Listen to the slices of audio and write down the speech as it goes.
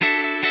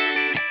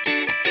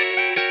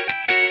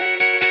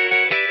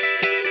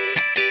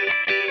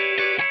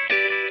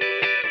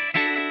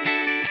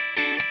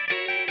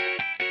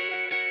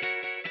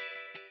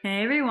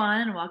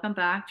welcome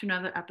back to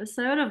another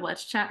episode of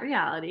Let's Chat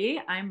Reality.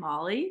 I'm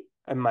Molly,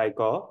 I'm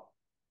Michael.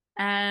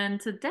 and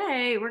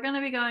today we're going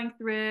to be going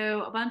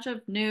through a bunch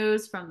of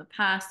news from the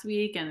past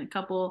week and a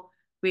couple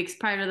weeks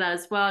prior to that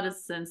as well,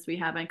 just since we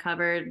haven't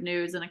covered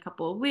news in a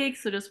couple of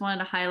weeks. So just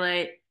wanted to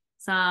highlight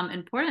some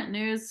important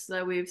news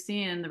that we've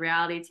seen in the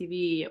reality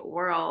TV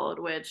world,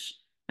 which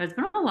there's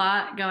been a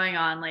lot going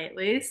on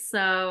lately.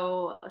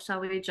 So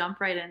shall we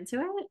jump right into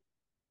it?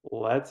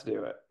 Let's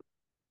do it.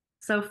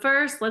 So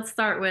first, let's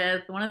start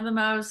with one of the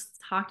most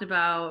talked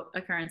about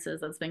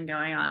occurrences that's been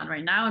going on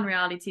right now in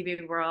reality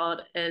TV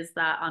world is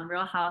that on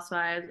Real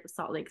Housewives of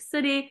Salt Lake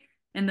City,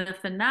 in the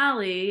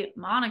finale,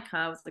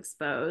 Monica was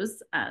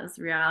exposed as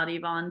reality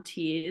Von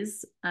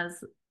Tease,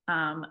 as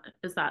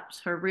is that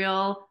her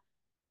real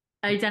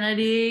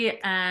identity,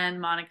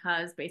 and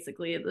Monica is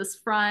basically this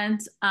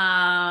front.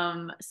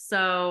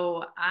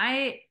 So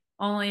I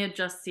only had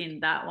just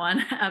seen that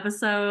one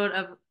episode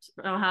of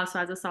Real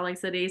Housewives of Salt Lake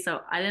City,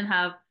 so I didn't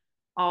have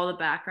all the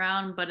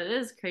background, but it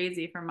is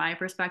crazy from my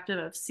perspective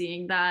of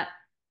seeing that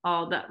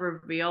all that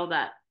reveal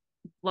that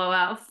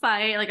blowout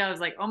fight. Like I was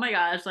like, oh my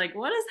gosh, like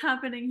what is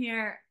happening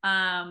here?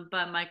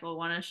 But Michael,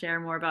 want to share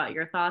more about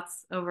your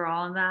thoughts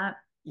overall on that?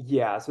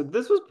 Yeah, so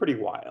this was pretty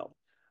wild.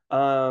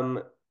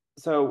 Um,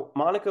 so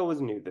Monica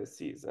was new this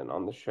season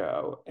on the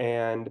show,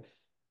 and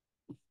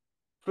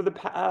for the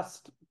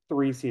past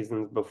three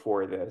seasons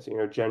before this,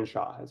 Jen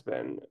Shaw has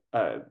been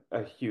a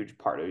huge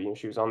part of it.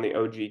 She was on the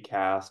OG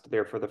cast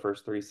there for the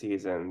first three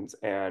seasons,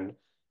 and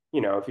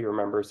if you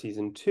remember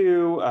season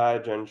two,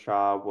 Jen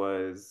Shaw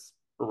was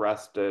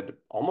arrested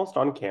almost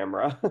on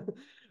camera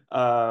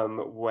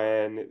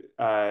when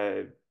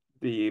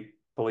the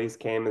police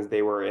came as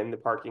they were in the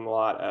parking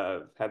lot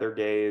of Heather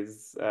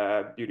Gay's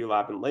Beauty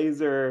Lab and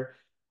Laser.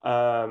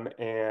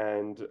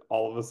 And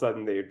all of a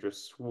sudden, they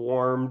just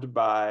swarmed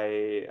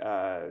by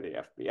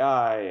the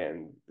FBI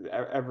and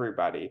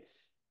everybody.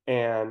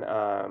 And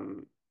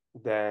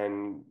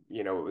then,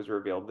 it was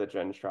revealed that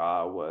Jen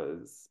Shaw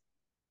was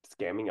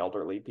scamming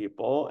elderly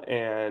people,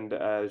 and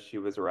she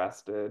was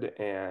arrested.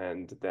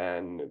 And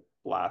then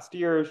last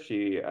year,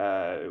 she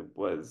pled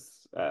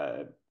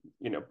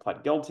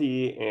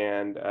guilty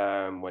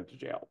and went to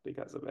jail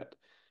because of it.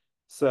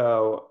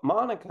 So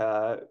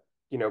Monica,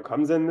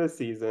 comes in this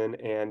season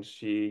and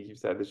she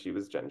said that she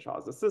was Jen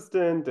Shaw's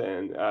assistant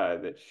and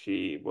that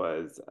she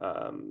was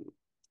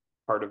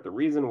part of the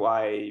reason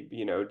why,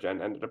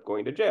 Jen ended up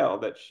going to jail,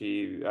 that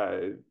she,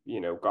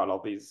 got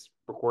all these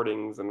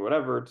recordings and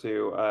whatever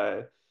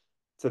to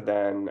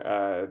then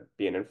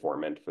be an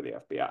informant for the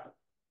FBI.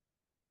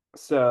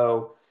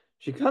 So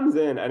she comes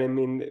in, and I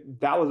mean,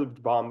 that was a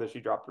bomb that she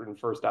dropped in the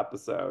first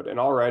episode. And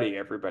already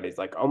everybody's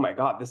like, oh my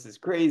God, this is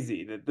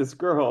crazy that this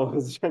girl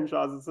was Jen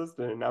Shah's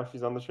assistant and now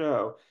she's on the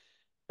show.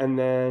 And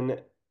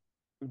then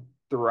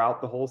throughout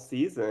the whole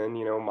season,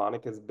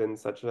 Monica's been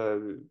such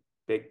a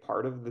big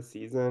part of the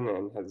season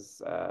and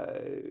has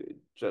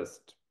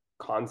just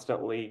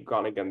constantly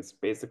gone against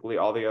basically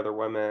all the other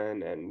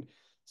women and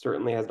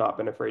certainly has not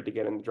been afraid to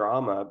get in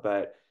drama.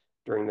 But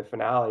during the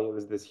finale, it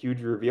was this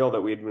huge reveal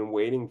that we had been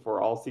waiting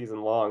for all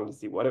season long to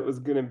see what it was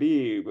going to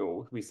be.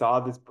 We saw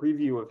this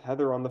preview of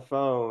Heather on the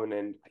phone,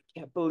 and I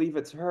can't believe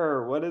it's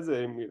her. What is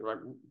it? And we were like,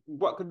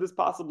 what could this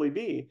possibly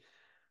be?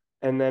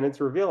 And then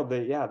it's revealed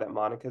that, yeah, that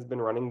Monica's been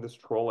running this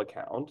troll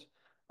account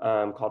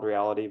called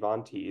Reality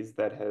Von Tease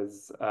that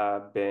has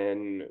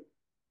been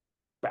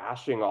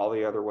bashing all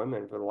the other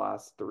women for the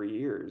last 3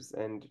 years.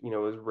 And, it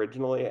was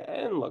originally,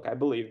 and look, I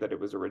believe that it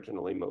was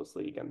originally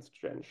mostly against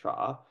Jen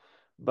Shaw,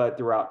 but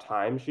throughout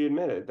time, she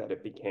admitted that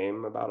it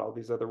became about all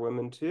these other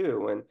women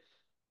too.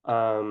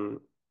 And,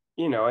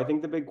 I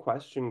think the big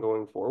question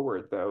going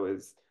forward, though,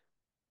 is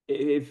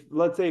if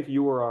let's say if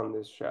you were on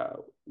this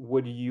show,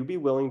 would you be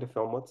willing to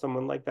film with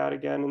someone like that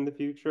again in the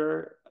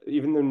future?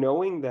 Even though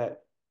knowing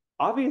that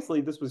obviously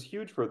this was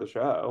huge for the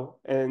show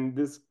and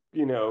this,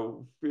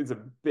 is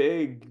a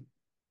big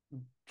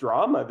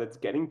drama that's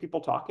getting people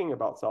talking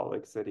about Salt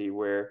Lake City,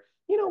 where,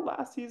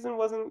 last season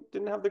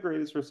didn't have the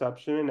greatest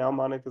reception, and now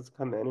Monica's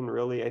come in and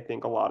really I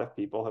think a lot of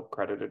people have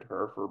credited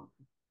her for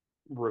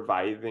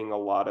reviving a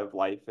lot of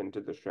life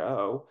into the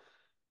show.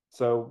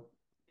 So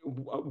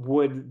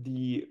would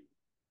the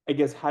I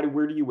guess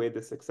where do you weigh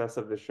the success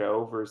of the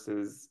show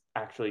versus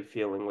actually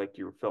feeling like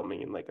you're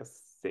filming in like a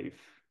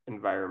safe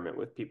environment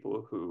with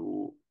people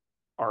who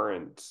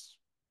aren't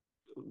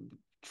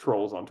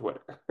trolls on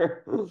Twitter?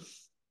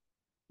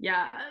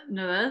 Yeah,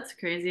 no, that's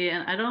crazy.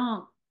 And I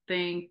don't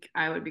think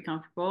I would be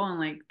comfortable in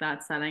like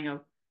that setting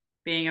of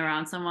being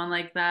around someone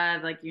like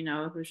that, like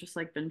who's just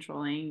like been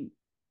trolling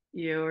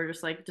you or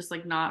just like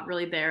not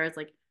really there as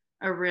like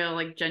a real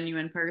like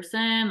genuine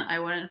person. I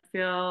wouldn't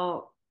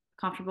feel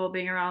comfortable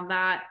being around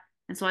that.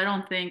 And so I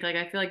don't think like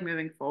I feel like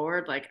moving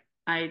forward, like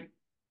I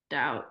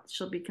doubt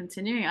she'll be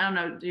continuing. I don't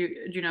know. Do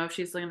you know if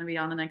she's going to be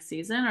on the next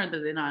season or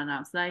did they not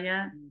announce that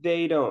yet?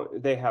 They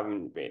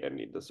haven't made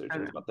any decisions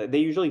Okay. about that. They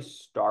usually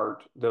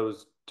start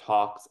those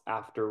talks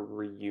after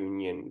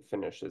reunion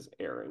finishes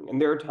airing.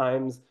 And there are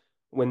times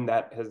when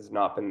that has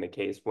not been the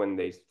case, when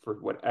they, for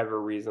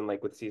whatever reason,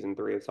 like with season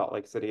three of Salt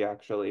Lake City,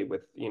 actually,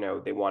 with,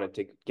 they wanted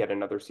to get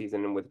another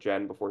season in with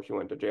Jen before she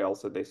went to jail.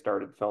 So they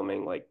started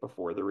filming like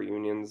before the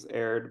reunions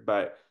aired,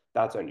 but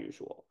that's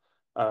unusual.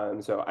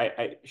 So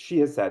she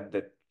has said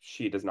that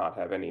she does not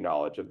have any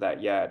knowledge of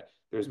that yet.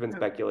 There's been Okay.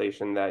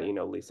 speculation that,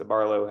 Lisa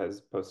Barlow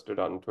has posted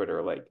on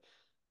Twitter like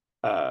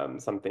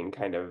something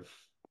kind of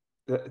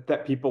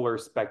that people are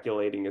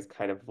speculating is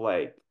kind of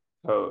like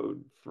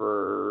code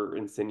for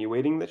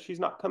insinuating that she's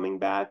not coming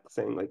back,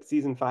 saying like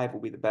season five will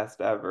be the best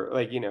ever.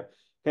 Like,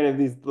 kind of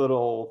these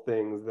little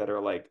things that are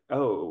like,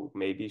 oh,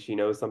 maybe she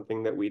knows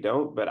something that we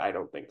don't, but I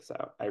don't think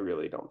so. I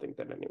really don't think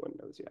that anyone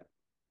knows yet.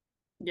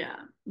 Yeah.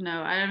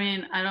 No, I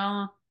mean,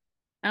 I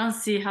don't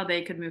see how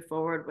they could move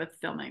forward with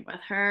filming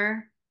with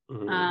her.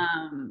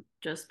 Hmm.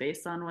 Just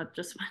based on what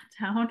just went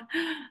down.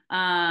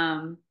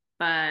 Um,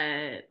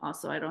 but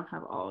also I don't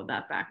have all of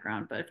that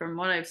background, but from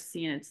what I've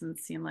seen, it doesn't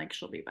seem like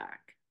she'll be back.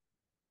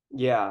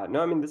 Yeah,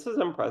 no, I mean, this is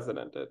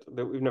unprecedented.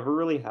 That we've never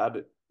really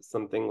had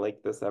something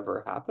like this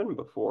ever happen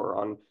before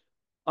on,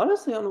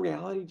 honestly, on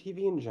reality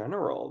TV in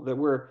general, that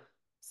where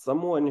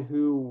someone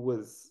who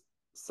was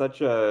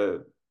such a,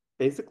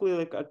 basically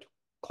like a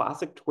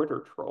classic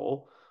Twitter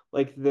troll,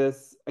 like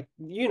this,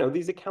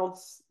 these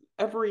accounts,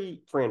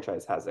 every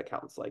franchise has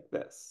accounts like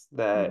this Mhm.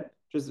 that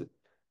just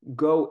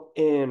go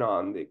in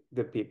on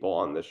the people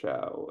on the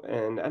show.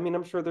 And I mean,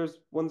 I'm sure there's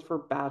ones for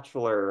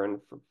Bachelor and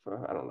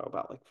I don't know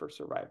about like for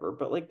Survivor,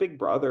 but like Big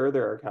Brother,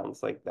 there are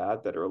accounts like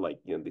that that are like,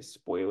 these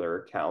spoiler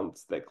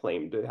accounts that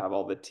claim to have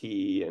all the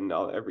tea and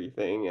all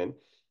everything. And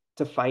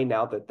to find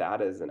out that that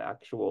is an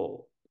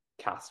actual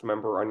cast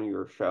member on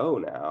your show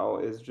now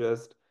is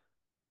just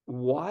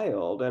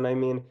wild. And I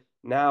mean,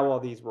 now all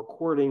these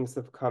recordings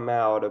have come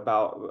out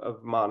about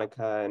of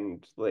Monica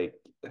and like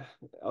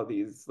all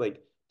these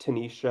like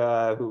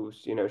Tanisha, who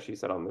she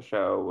said on the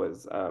show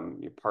was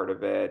part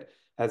of it,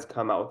 has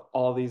come out with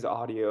all these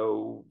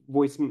audio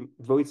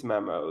voice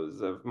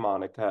memos of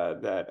Monica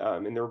that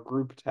in their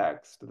group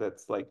text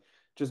that's like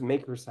just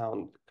make her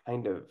sound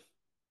kind of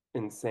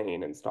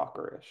insane and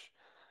stalkerish.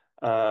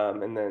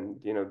 And then,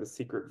 the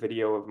secret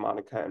video of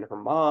Monica and her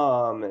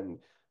mom and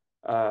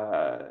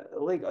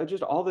like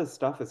just all this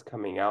stuff is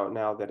coming out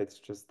now that it's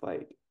just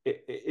like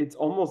it's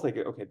almost like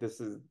okay,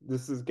 this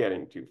is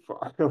getting too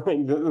far.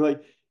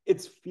 Like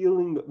it's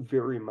feeling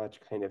very much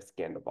kind of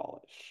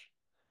scandalous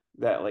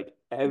that like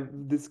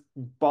this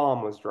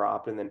bomb was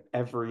dropped and then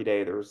every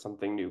day there was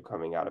something new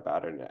coming out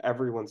about it and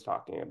everyone's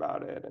talking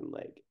about it and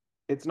like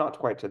it's not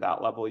quite to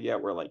that level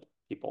yet where like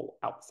people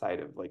outside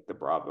of like the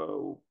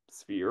Bravo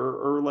sphere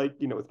or like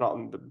it's not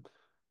in the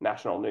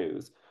national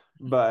news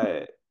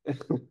but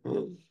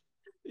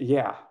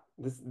yeah,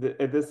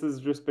 this has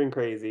just been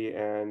crazy,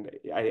 and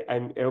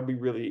it'll be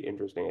really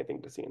interesting, I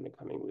think, to see in the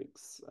coming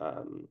weeks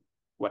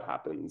what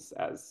happens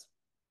as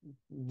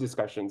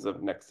discussions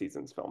of next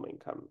season's filming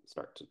come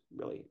start to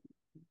really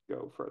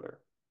go further.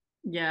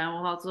 Yeah,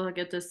 we'll also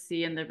get to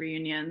see in the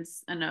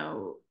reunions. I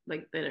know,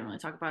 like, they didn't really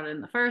talk about it in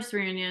the first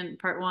reunion,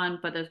 part one,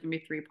 but there's gonna be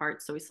three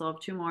parts, so we still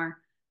have two more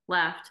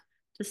left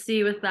to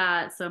see with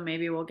that. So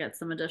maybe we'll get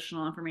some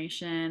additional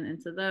information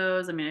into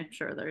those. I mean, I'm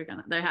sure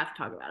they have to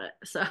talk about it.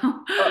 So,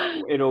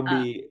 It'll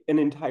uh, be an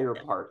entire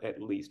part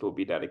at least will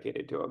be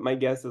dedicated to it. My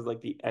guess is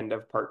like the end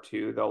of part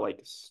two, they'll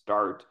like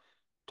start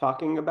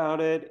talking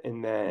about it,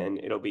 and then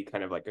it'll be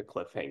kind of like a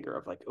cliffhanger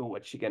of like, oh,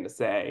 what's she gonna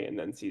say? And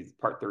then sees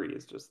part three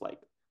is just like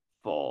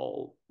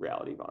full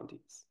reality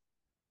Vonties.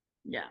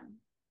 yeah.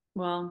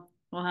 Well,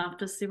 we'll have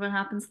to see what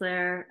happens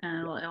there, and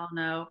Yeah. we'll all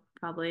know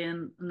probably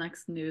in the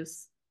next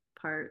news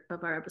part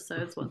of our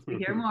episodes once we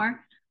hear more.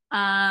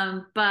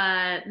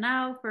 But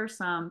now for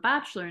some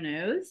Bachelor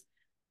news.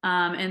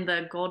 In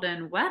the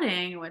Golden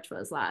Wedding, which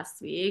was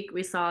last week,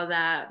 we saw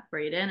that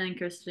Brayden and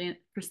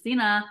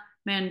Christina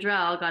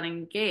Mandrell got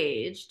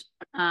engaged.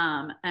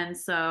 And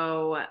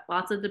so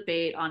lots of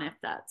debate on if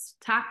that's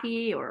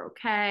tacky or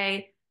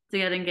okay to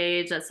get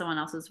engaged at someone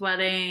else's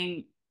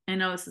wedding. I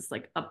know this is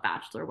like a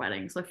bachelor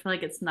wedding, so I feel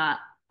like it's not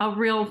a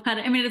real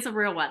wedding. I mean, it's a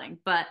real wedding,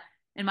 but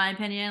in my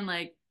opinion,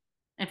 like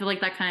I feel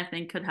like that kind of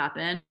thing could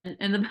happen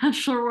in the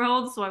bachelor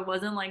world. So I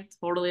wasn't like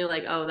totally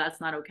like, oh, that's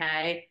not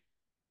okay.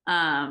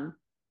 Um,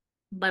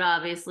 but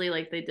obviously,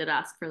 like they did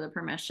ask for the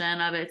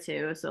permission of it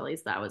too. So at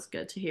least that was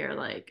good to hear.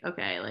 Like,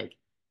 okay, like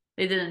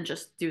they didn't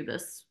just do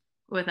this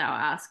without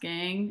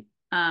asking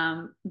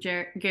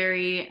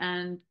Gary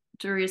and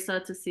Teresa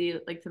to see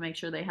like to make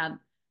sure they had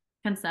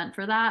consent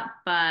for that.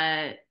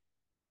 But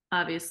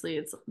obviously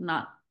it's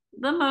not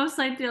the most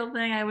ideal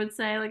thing I would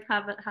say, like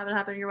have it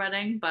happen at your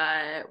wedding.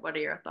 But what are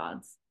your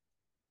thoughts?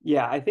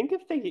 Yeah, I think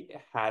if they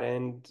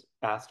hadn't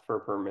asked for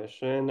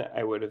permission,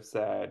 I would have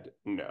said,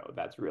 no,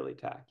 that's really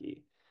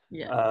tacky.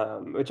 Yeah.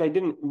 Which I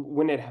didn't,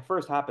 when it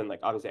first happened, like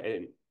obviously I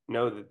didn't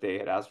know that they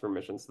had asked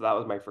permission. So that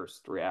was my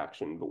first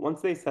reaction. But once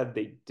they said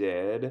they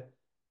did,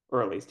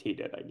 or at least he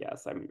did, I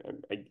guess.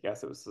 I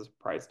guess it was a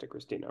surprise to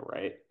Christina,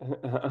 right?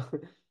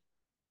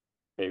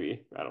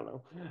 Maybe, I don't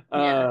know.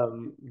 Yeah.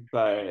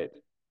 But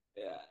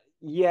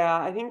yeah,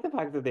 I think the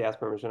fact that they asked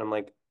permission, I'm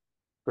like,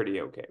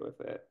 pretty okay with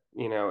it.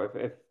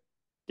 If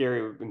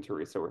Gary and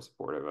Teresa were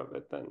supportive of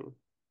it, then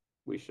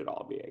we should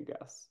all be, I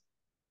guess.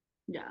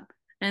 Yeah.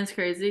 And it's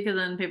crazy because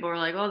then people were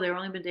like, oh, they've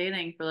only been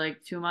dating for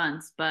like 2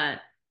 months, but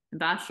in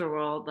Bachelor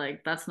World,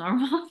 like that's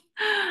normal.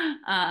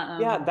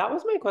 Yeah, um, that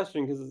was my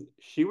question because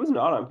she was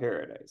not on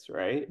Paradise,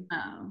 right?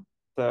 no.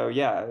 So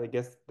yeah, I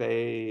guess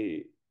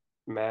they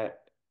met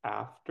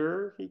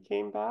after he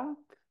came back.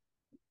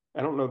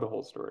 I don't know the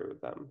whole story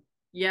with them.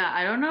 Yeah,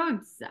 I don't know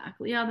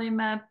exactly how they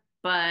met,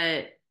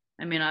 but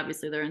I mean,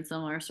 obviously they're in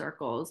similar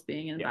circles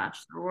being in Yeah.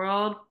 Bachelor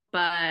World,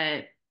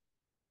 but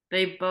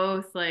they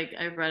both like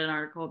I've read an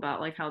article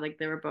about like how like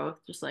they were both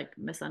just like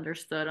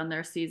misunderstood on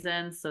their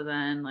season. So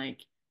then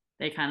like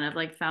they kind of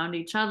like found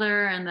each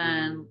other and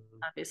then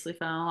Mm. obviously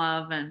fell in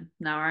love and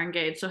now are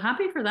engaged. So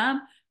happy for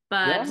them.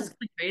 But it's Yeah. just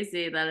kind of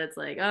crazy that it's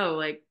like, oh,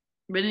 like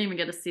we didn't even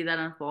get to see that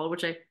unfold,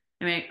 which I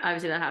mean,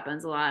 obviously that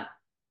happens a lot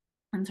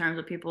in terms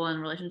of people in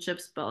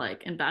relationships, but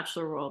like in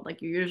Bachelor World,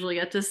 like you usually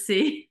get to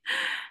see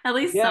at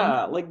least some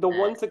Yeah, like the of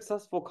one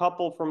successful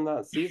couple from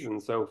that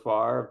season so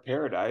far of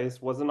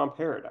Paradise wasn't on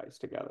Paradise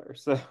together.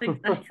 So it.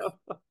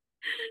 Exactly.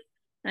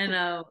 I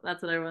know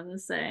that's what everyone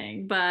is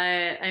saying, but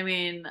I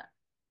mean,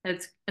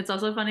 it's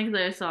also funny because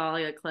I saw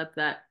like a clip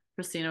that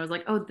Christina was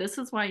like, "Oh, this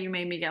is why you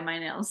made me get my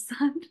nails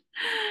done,"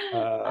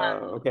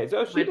 okay.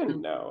 So she which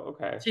didn't know.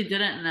 Okay. she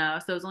didn't know.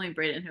 So it was only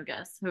Brayden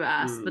who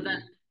asked, but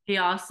then Hmm. he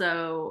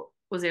also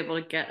was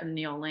able to get a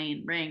Neil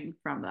Lane ring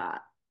from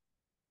that,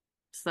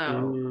 so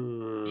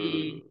Mm.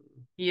 he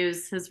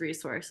used his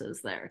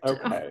resources there too.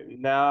 Okay.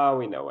 Now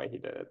we know why he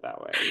did it that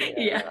way.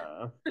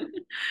 Yeah, Yeah.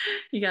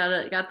 he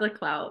got the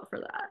clout for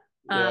that.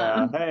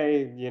 Yeah.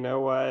 Hey, you know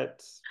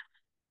what?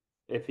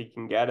 If he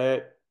can get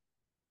it,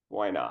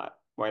 why not?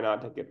 Why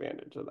not take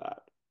advantage of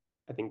that?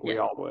 I think we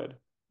Yeah. all would.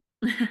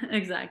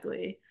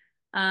 Exactly.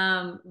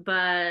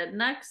 But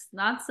next,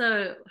 not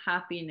so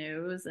happy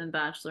news in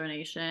Bachelor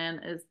Nation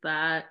is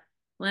that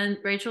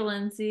Rachel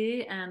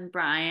Lindsay and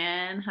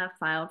Brian have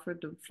filed for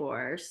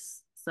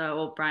divorce. So,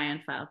 well,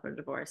 Brian filed for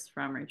divorce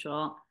from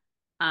Rachel,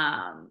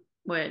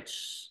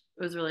 which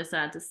was really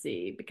sad to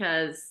see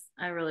because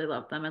I really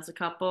love them as a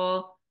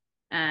couple.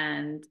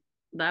 And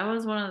that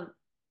was one of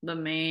the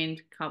main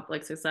couple,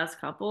 like success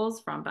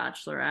couples from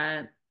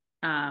Bachelorette,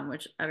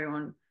 which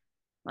everyone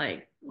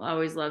like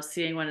always love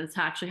seeing when it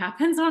actually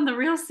happens on the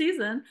real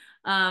season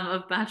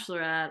of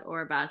Bachelorette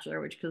or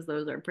Bachelor, which because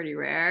those are pretty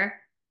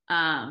rare.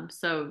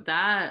 So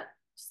that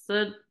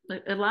stood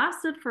it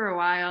lasted for a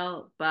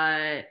while,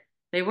 but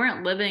they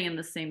weren't living in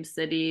the same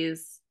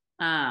cities.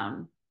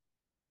 And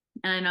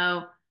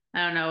I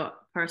don't know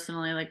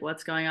personally like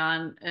what's going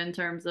on in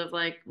terms of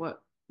like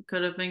what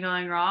could have been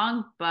going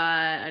wrong, but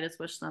I just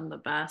wish them the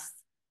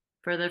best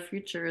for their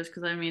futures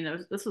because I mean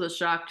this was a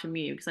shock to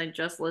me because I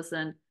just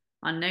listened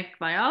on Nick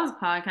Viall's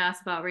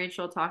podcast about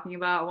Rachel talking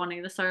about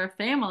wanting to start a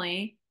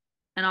family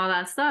and all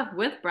that stuff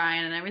with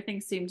Brian and everything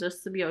seemed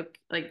just to be okay,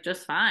 like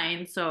just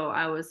fine. So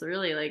I was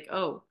really like,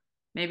 oh,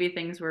 maybe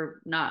things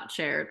were not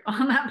shared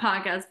on that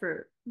podcast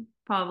for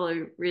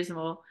probably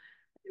reasonable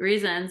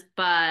reasons,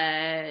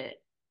 but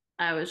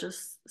I was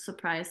just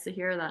surprised to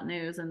hear that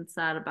news and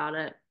sad about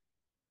it.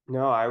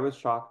 No, I was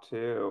shocked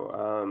too.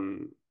 Uh,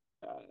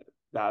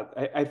 that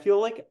I feel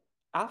like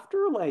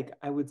after like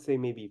I would say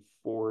maybe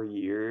 4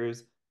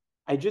 years,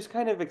 I just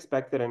kind of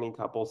expect that any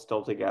couple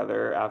still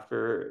together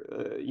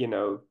after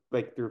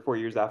like 3 or 4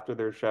 years after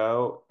their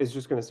show is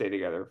just gonna stay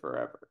together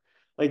forever.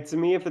 Like to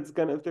me, if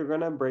they're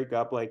gonna break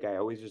up, like I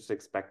always just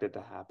expect it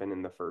to happen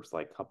in the first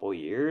like couple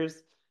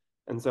years.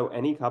 And so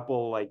any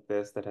couple like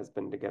this that has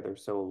been together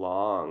so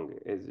long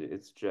is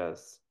it's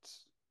just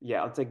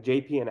yeah, it's like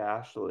JP and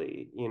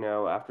Ashley,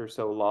 after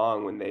so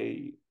long when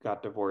they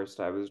got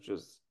divorced, I was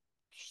just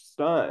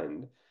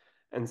stunned.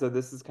 And so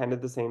this is kind of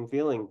the same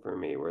feeling for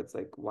me where it's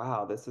like,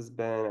 wow, this has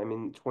been, I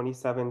mean,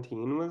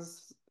 2017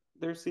 was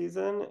their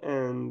season,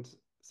 and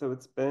so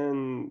it's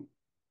been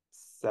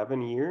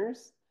 7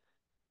 years.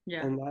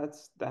 Yeah. And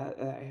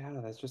yeah,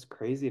 that's just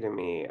crazy to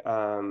me.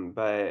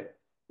 But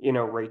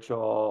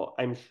Rachel,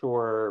 I'm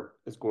sure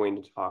is going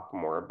to talk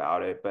more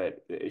about it,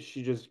 but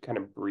she just kind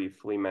of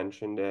briefly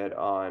mentioned it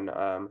on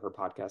her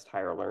podcast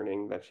Higher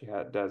Learning that she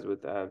does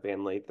with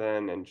Van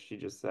Lathan, and she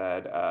just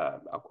said,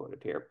 I'll quote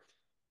it here.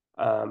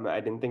 I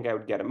didn't think I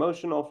would get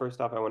emotional. First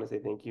off, I want to say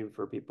thank you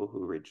for people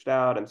who reached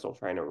out. I'm still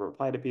trying to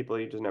reply to people.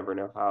 You just never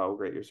know how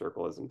great your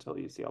circle is until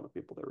you see all the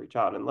people that reach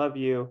out and love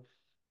you.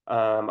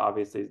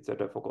 Obviously, it's a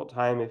difficult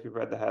time if you've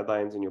read the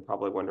headlines and you're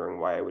probably wondering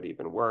why it would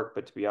even work.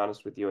 But to be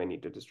honest with you, I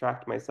need to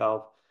distract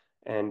myself.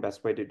 And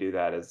best way to do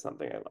that is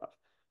something I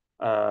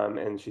love.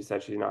 And she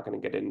said she's not going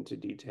to get into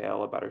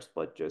detail about her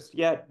split just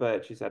yet,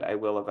 but she said, I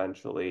will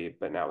eventually,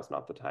 but now is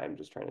not the time,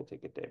 just trying to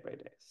take it day by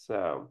day.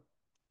 So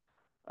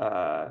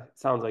it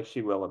sounds like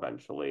she will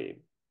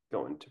eventually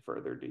go into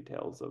further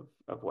details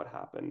of what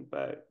happened,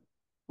 but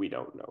we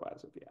don't know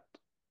as of yet.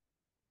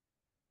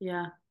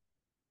 Yeah.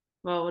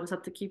 Well, we'll just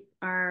have to keep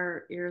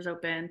our ears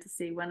open to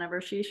see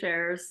whenever she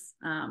shares.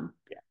 Yeah.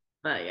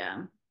 But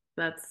yeah,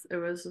 it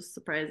was just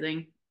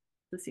surprising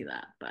to see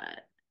that.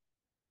 But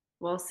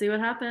we'll see what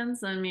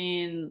happens. I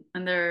mean,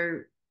 and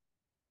they're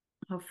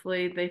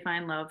hopefully they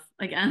find love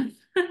again.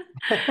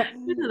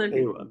 With other They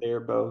people. they're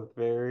both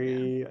Yeah.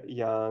 very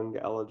young,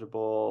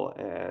 eligible,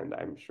 and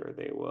I'm sure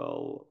they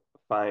will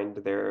find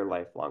their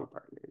lifelong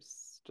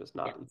partners, just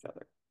not Yes. each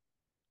other.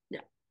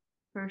 Yeah,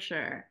 for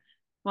sure.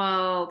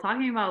 Well,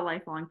 talking about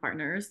lifelong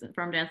partners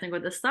from Dancing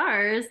with the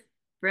Stars,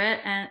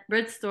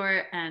 Britt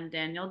Stewart and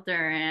Daniel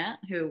Durant,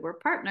 who were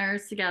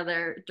partners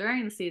together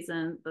during the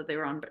season that they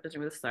were on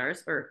Dancing with the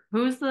Stars, or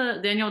who's the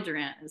Daniel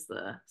Durant is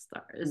the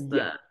star is Yeah,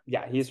 the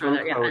yeah, he's star from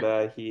there. Yeah.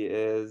 Coda. He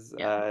is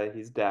Yeah.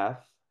 he's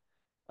deaf,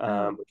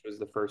 Oh, which was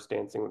the first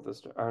Dancing with the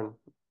Stars.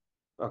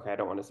 Okay, I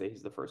don't want to say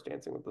he's the first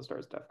Dancing with the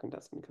Stars deaf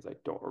contestant because I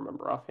don't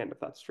remember offhand if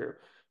that's true,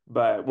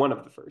 but one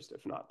of the first,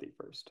 if not the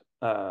first.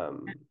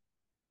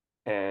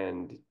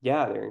 And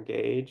yeah, they're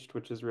engaged,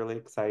 which is really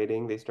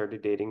exciting. They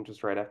started dating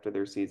just right after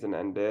their season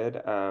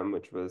ended,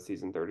 which was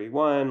season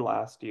 31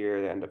 last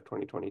year, the end of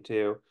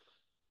 2022.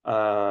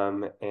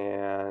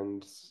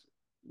 And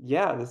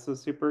yeah, this was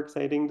super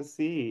exciting to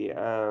see.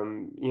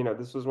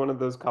 This was one of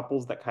those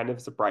couples that kind of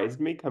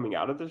surprised me coming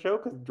out of the show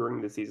because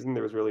during the season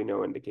there was really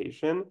no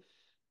indication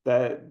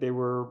that they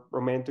were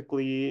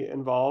romantically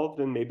involved,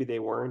 and maybe they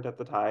weren't at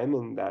the time,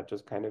 and that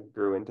just kind of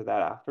grew into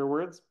that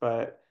afterwards.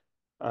 But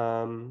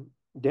um,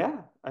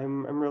 yeah,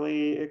 I'm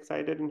really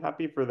excited and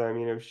happy for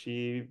them.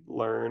 She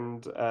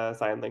learned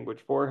sign language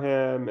for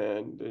him,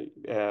 and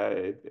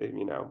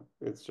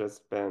it's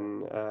just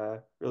been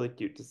really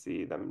cute to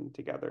see them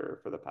together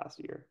for the past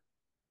year.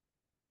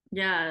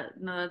 yeah.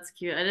 No, that's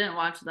cute. I didn't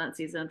watch that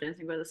season of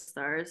Dancing with the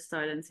Stars, so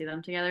I didn't see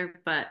them together,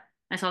 but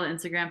I saw the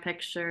Instagram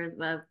picture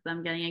of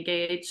them getting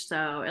engaged,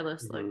 so it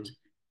looked Hmm.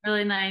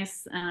 really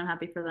nice, and I'm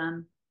happy for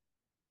them.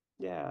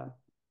 Yeah,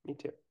 me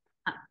too.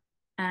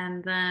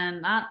 And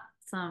then not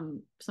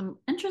some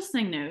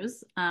interesting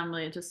news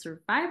related to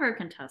Survivor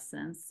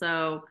contestants.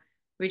 So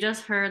we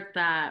just heard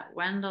that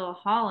Wendell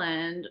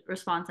Holland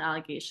responds to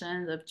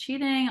allegations of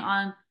cheating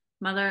on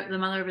the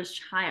mother of his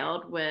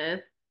child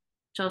with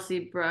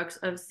Chelsea Brooks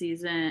of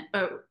season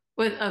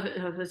with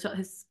of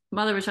his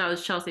mother of his child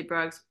was Chelsea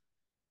Brooks,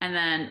 and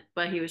then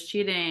but he was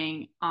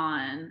cheating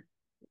on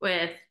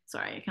with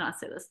sorry, I cannot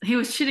say this. He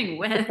was cheating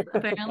with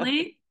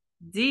apparently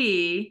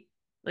D.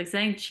 Like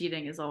saying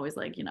cheating is always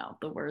like,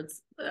 the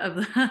words of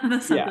the Yeah,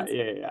 sentence.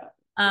 yeah,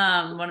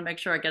 yeah. Want to make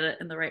sure I get it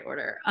in the right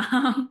order.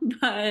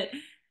 But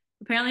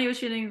apparently he was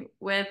cheating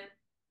with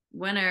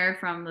winner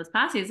from this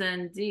past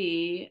season,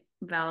 D.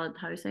 Valid,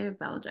 how do you say it?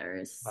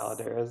 Valadares.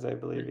 Valadares, I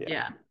believe,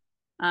 yeah.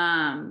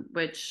 Yeah.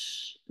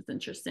 Which is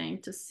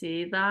interesting to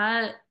see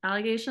that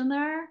allegation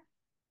there.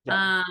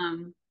 Yeah.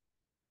 Um,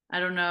 I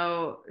don't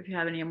know if you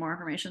have any more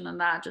information than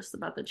that, just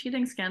about the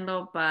cheating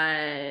scandal, but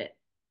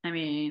I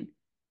mean,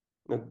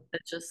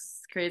 it's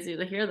just crazy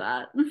to hear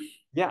that.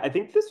 Yeah, I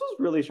think this was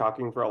really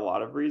shocking for a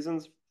lot of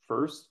reasons.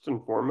 First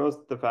and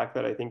foremost, the fact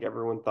that I think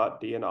everyone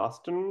thought Dee and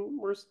Austin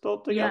were still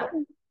together.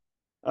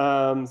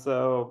 Yeah.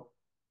 So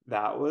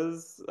that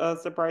was a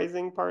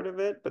surprising part of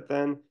it. But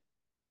then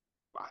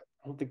I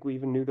don't think we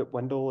even knew that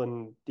Wendell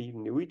and Dee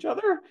knew each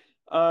other.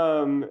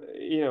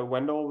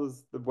 Wendell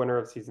was the winner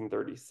of season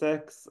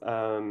 36,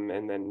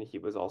 and then he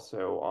was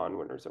also on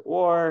Winners at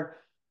War.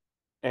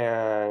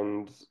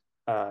 And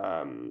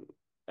um,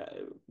 uh,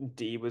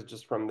 D was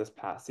just from this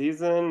past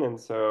season, and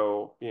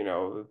so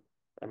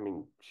I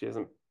mean, she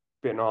hasn't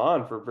been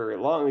on for very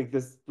long. Like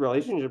this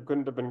relationship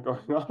couldn't have been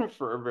going on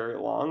for very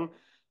long.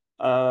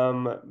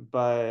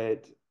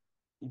 But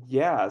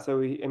yeah,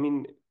 so I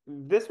mean,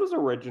 this was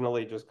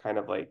originally just kind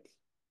of like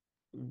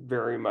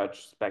very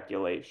much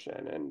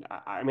speculation. And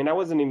I mean, I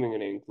wasn't even going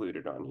to include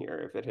it on here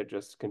if it had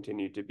just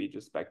continued to be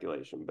just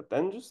speculation. But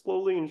then just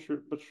slowly and sure,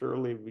 but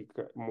surely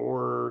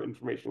more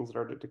information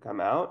started to come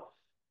out.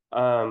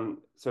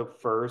 So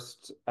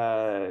first,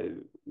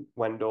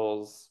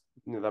 Wendell's,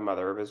 the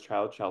mother of his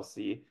child,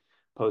 Chelsea,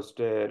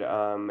 posted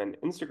an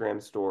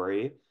Instagram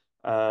story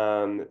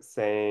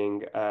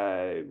saying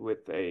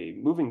with a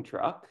moving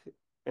truck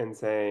and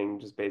saying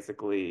just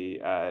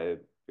basically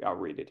I'll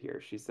read it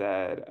here. She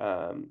said,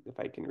 if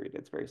I can read it,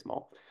 it's very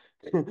small.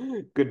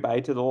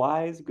 Goodbye to the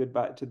lies,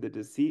 goodbye to the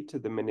deceit, to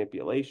the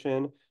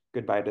manipulation,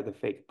 goodbye to the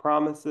fake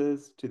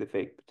promises, to the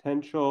fake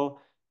potential,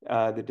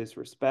 the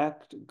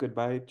disrespect,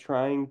 goodbye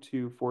trying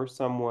to force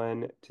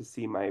someone to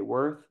see my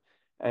worth,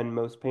 and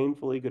most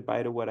painfully,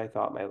 goodbye to what I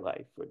thought my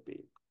life would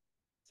be.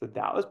 So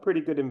that was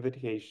pretty good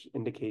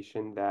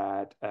indication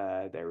that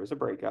there was a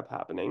breakup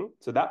happening.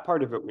 So that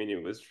part of it we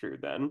knew was true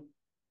then.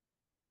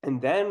 And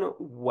then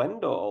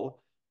Wendell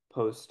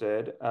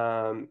posted,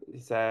 he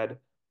said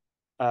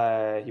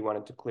he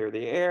wanted to clear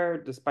the air,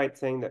 despite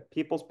saying that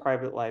people's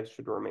private lives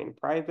should remain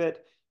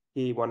private.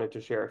 He wanted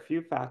to share a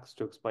few facts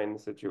to explain the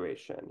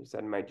situation. He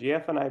said, my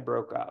GF and I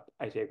broke up.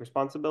 I take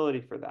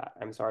responsibility for that.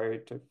 I'm sorry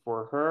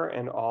for her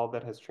and all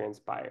that has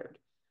transpired.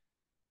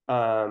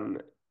 Um,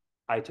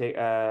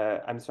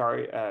 I'm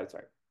sorry, I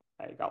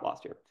got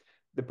lost here.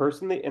 The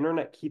person the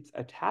internet keeps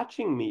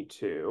attaching me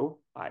to,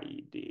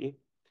 i.e. D,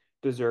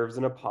 deserves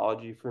an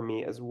apology for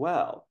me as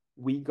well.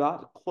 we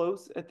got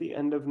close at the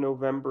end of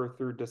November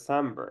through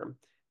December,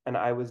 and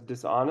I was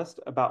dishonest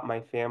about my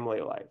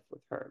family life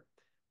with her.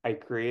 I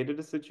created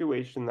a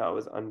situation that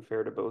was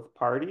unfair to both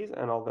parties,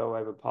 and although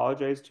I've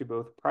apologized to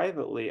both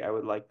privately, I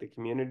would like the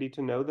community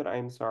to know that I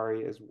am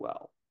sorry as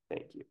well.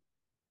 Thank you.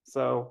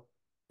 So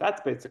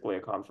that's basically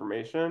a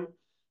confirmation,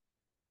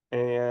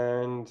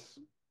 and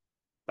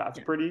that's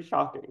Yeah. pretty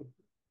shocking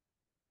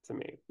to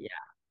me. Yeah.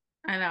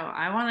 I know.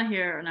 I want to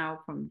hear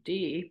now from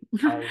D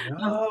I of know.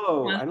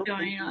 I what's don't think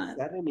going she on.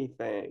 said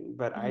anything,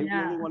 but I really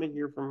Yeah. want to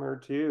hear from her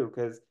too,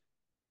 because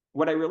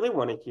what I really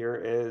want to hear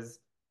is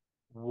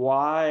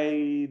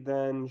why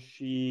then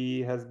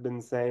she has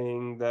been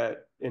saying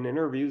that in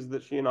interviews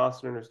that she and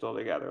Austin are still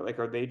together. Like,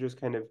 are they just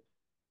kind of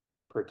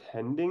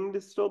pretending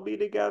to still be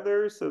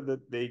together so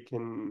that they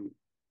can,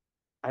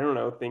 I don't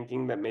know,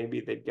 thinking that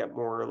maybe they'd get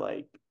more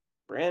like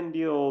brand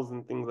deals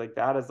and things like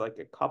that as like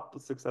a couple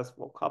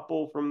successful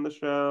couple from the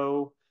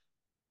show?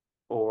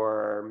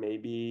 Or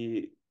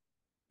maybe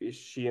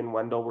she and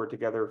Wendell were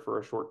together for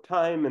a short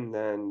time and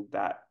then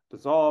that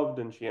dissolved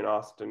and she and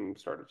Austin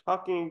started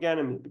talking again.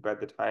 And maybe by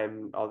the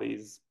time all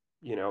these,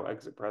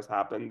 exit press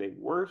happened, they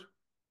were,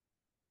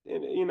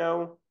 you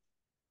know,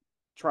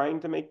 trying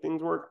to make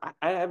things work.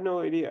 I have no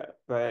idea,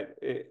 but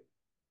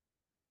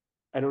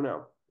I don't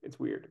know. It's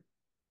weird.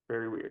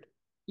 Very weird.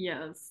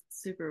 Yeah, it's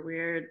super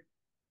weird.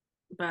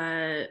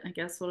 But I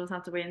guess we'll just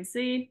have to wait and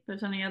see if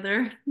there's any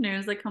other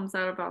news that comes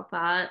out about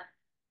that.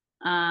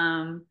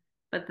 Um,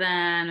 but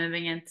then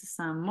moving into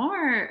some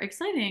more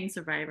exciting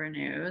Survivor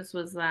news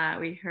was that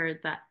we heard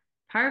that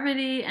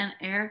Parvati and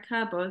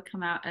Erica both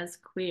come out as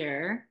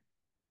queer.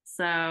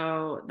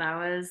 So that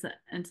was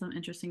and some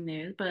interesting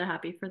news, but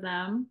happy for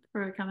them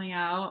for coming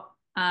out.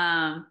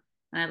 And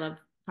I love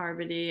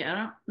Parvati. I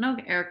don't know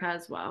Erica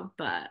as well,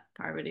 but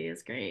Parvati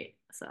is great.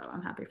 So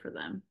I'm happy for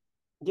them.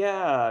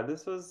 Yeah,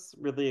 this was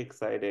really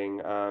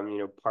exciting.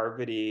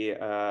 Parvati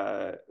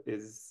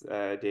is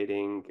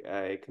dating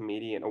a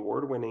comedian,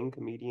 award-winning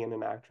comedian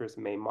and actress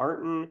Mae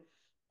Martin.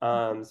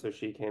 So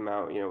she came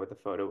out, with a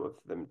photo of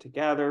them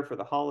together for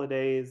the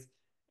holidays,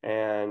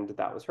 and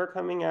that was her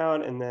coming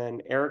out. And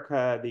then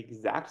Erica, the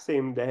exact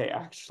same day,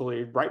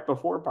 actually, right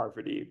before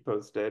Parvati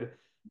posted,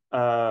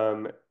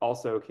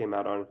 also came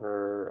out on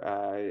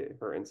her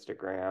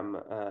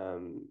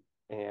Instagram.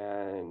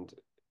 And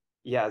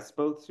yeah, it's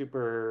both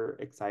super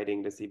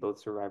exciting to see both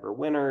Survivor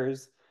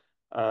winners.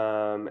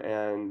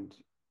 And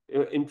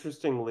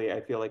interestingly,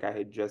 I feel like I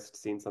had just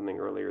seen something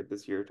earlier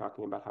this year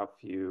talking about how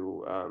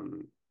few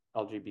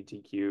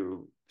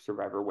LGBTQ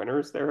Survivor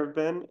winners there have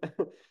been.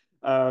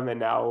 And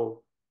now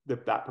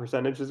that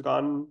percentage has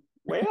gone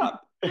way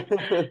up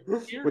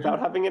Yeah. without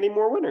having any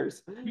more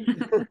winners.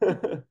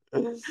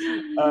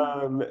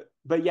 Um,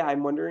 but yeah,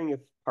 I'm wondering if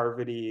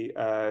Parvati,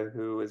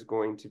 who is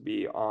going to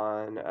be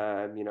on,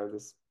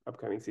 this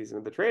upcoming season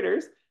of The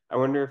Traitors, I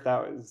wonder if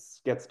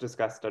gets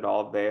discussed at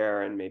all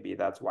there, and maybe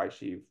that's why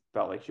she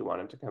felt like she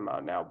wanted to come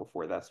out now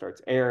before that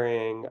starts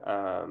airing,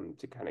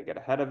 to kind of get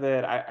ahead of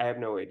it. I have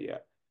no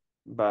idea,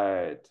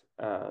 but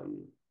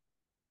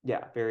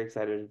yeah, very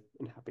excited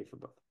and happy for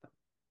both of them.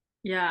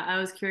 Yeah, I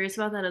was curious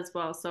about that as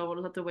well. So we'll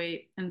just have to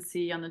wait and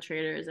see on the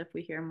traders if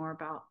we hear more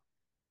about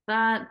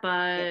that.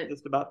 Yeah, But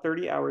just about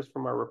 30 hours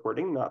from our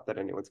recording, not that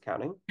anyone's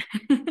counting,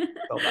 till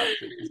that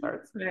season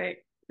starts. very,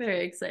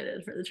 very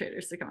excited for the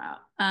traders to come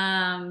out.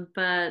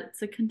 But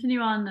to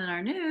continue on in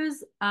our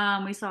news,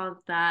 we saw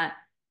that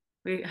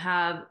we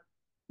have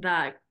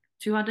that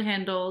Two Hot to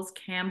Handles,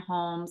 Cam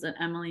Holmes and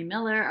Emily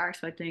Miller are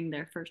expecting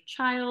their first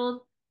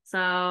child.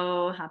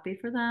 So happy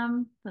for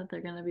them that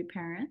they're going to be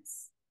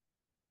parents.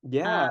 Uh,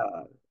 Yeah,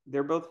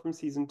 they're both from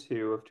season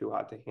 2 of Too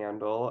Hot to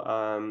Handle.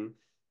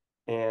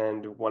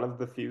 And one of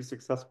the few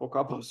successful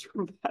couples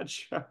from that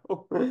show.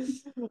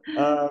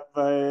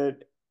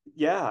 But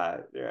yeah,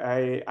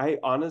 I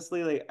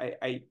honestly like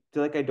I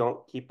feel like I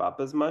don't keep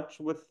up as much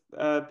with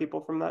people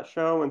from that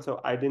show, and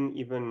so I didn't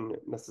even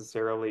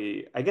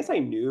necessarily. I guess I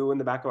knew in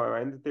the back of my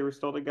mind that they were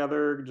still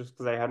together, just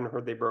because I hadn't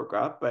heard they broke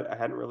up, but I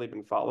hadn't really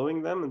been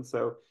following them, and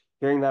so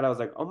hearing that, I was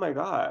like, oh my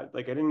God,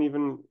 like I didn't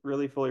even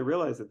really fully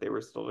realize that they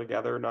were still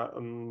together.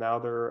 Not now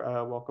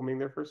they're welcoming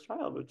their first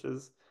child, which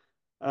is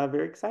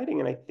very exciting.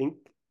 And I think,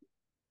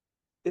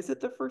 is it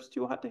the first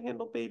Too Hot to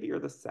Handle baby or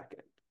the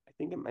second? I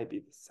think it might be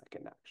the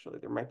second, actually.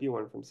 There might be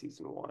one from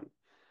season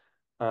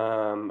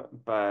 1.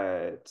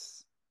 But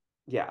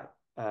yeah,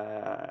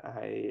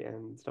 I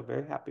am still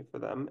very happy for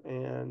them,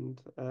 and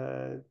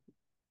I'm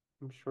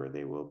sure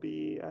they will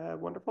be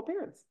wonderful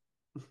parents.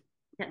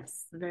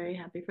 Yes, very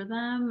happy for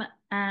them.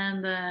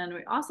 And then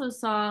we also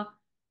saw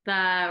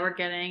that we're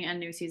getting a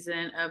new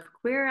season of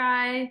Queer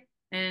Eye,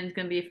 and it's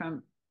going to be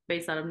from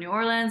based out of New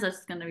Orleans.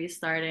 That's going to be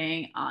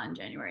starting on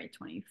January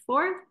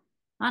 24th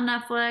on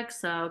Netflix.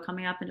 So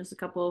coming up in just a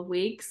couple of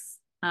weeks,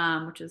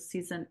 which is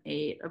season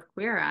 8 of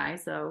Queer Eye.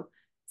 So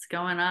it's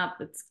going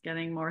up. It's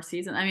getting more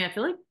season. I mean, I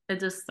feel like it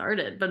just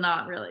started, but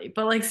not really.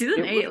 But like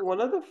season It was 8,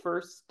 one of the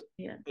first,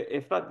 yeah.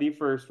 if not the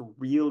first,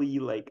 really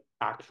like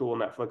actual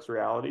Netflix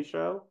reality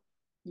show.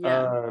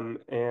 Yeah.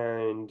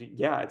 And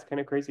yeah, it's kind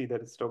of crazy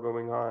that it's still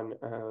going on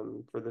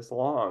for this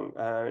long.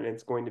 And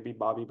it's going to be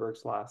Bobby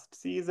Burke's last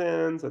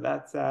season, so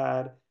that's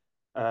sad.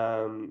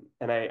 And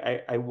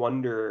I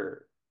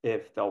wonder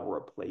if they'll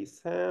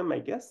replace him. I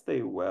guess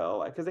they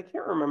will, because I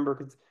can't remember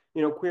because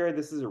Queer Eye,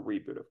 this is a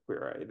reboot of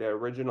Queer Eye. That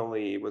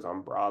originally was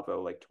on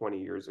Bravo like 20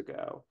 years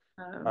ago.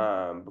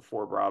 Um,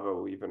 Before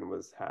Bravo even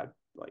was had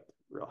like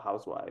Real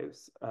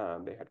Housewives.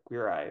 They had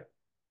Queer Eye.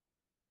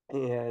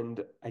 And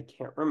I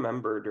can't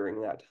remember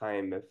during that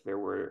time if there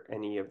were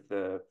any of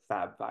the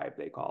Fab Five,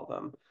 they call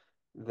them,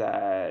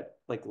 that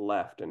like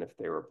left and if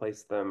they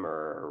replaced them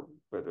or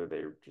whether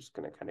they're just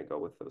going to kind of go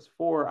with those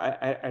four.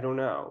 I don't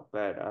know,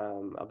 but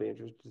I'll be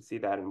interested to see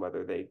that and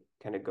whether they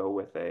kind of go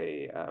with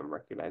a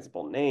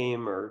recognizable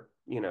name or,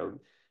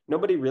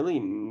 nobody really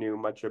knew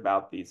much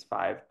about these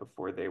five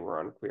before they were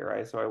on Queer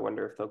Eye. So I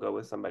wonder if they'll go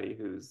with somebody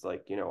who's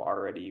like,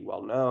 already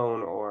well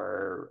known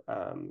or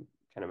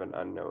kind of an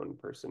unknown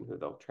person who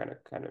they'll try to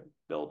kind of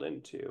build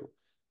into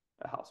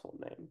a household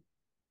name.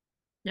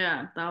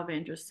 yeah, that'll be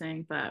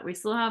interesting. But we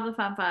still have the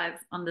Fab Five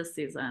on this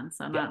season,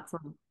 so Yeah. not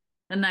till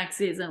the next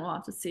season. We'll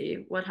have to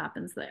see what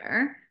happens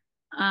there.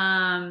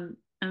 And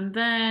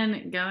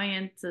then going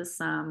into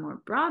some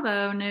more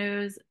Bravo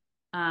news,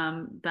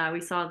 that we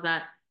saw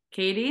that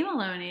Katie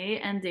Maloney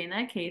and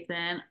Dana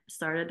Kathan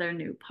started their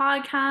new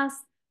podcast,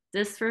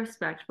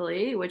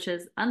 Disrespectfully, which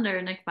is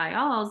under Nick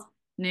Viall's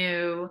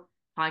new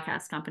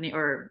podcast company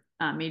or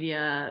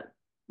media,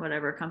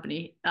 whatever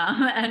company,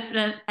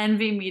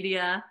 Envy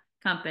Media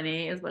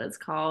Company is what it's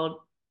called.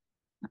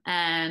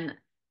 And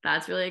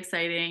that's really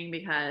exciting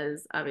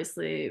because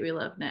obviously we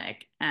love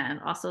Nick and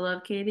also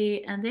love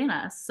Katie and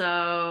Dana.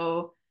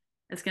 So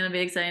it's going to be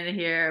exciting to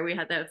hear. We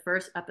had that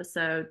first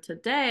episode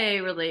today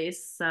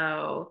released.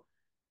 So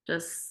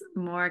just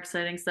more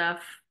exciting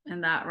stuff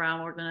in that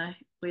realm. We're going to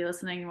be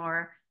listening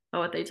more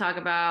about what they talk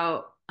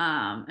about,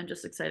 and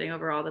just exciting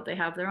overall that they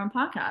have their own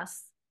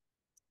podcast.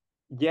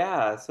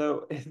 Yeah,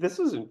 so this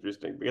was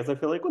interesting because I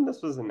feel like when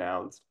this was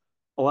announced,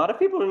 a lot of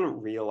people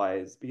didn't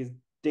realize because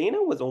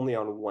Dana was only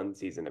on one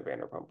season of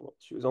Vanderpump Rules.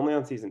 She was only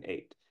on season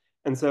 8.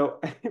 And so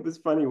it was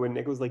funny when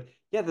Nick was like,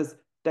 yeah, this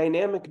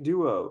dynamic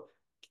duo,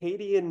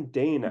 Katie and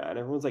Dana. And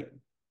everyone's like,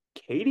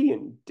 Katie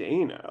and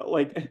Dana?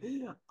 Like,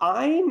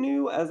 I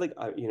knew as like,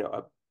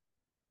 a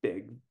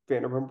big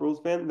Vanderpump Rules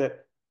fan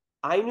that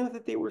I knew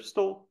that they were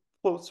still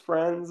close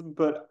friends,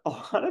 but a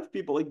lot of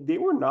people, like, they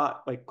were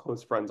not like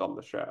close friends on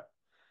the show.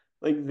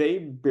 Like they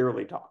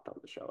barely talked on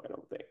the show, I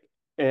don't think.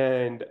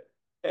 And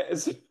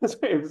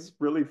it was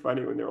really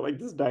funny when they were like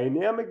this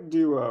dynamic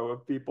duo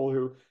of people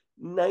who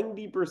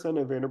 90%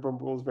 of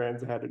Vanderpump Rules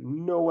fans had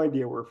no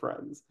idea were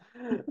friends.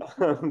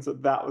 So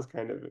that was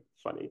kind of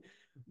funny.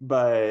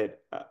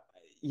 But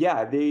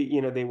yeah,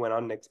 they went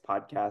on Nick's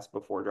podcast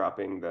before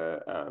dropping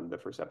the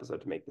first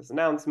episode to make this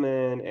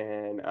announcement,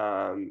 and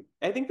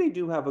I think they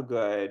do have a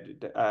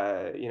good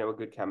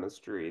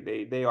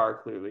chemistry. They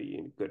are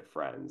clearly good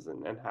friends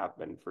and have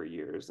been for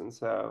years, and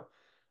so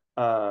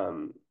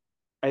um,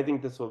 I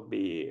think this will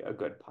be a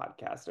good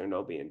podcast and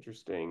it'll be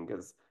interesting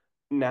because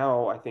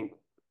now I think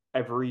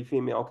every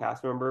female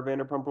cast member of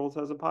Vanderpump Rules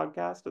has a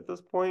podcast at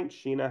this point.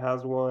 Sheena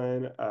has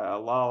one,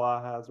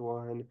 Lala has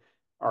one,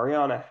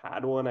 Ariana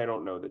had one. I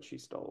don't know that she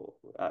still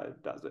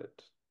does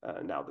it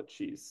now that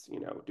she's,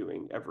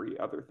 doing every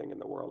other thing in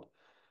the world.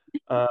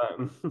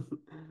 Um,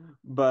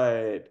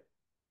 but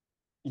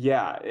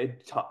yeah,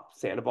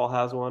 Sandoval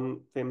has one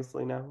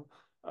famously now.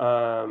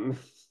 Um,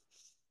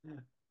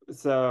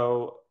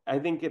 so I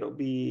think it'll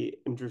be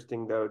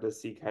interesting though to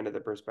see kind of the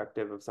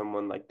perspective of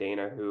someone like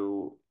Dana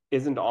who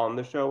isn't on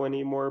the show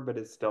anymore, but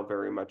is still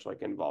very much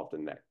like involved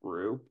in that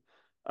group.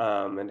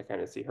 And to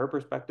kind of see her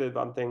perspective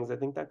on things, I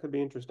think that could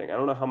be interesting. I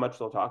don't know how much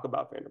they'll talk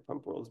about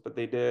Vanderpump Rules, but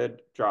they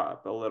did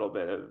drop a little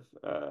bit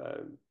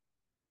of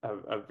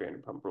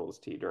Vanderpump Rules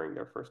tea during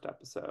their first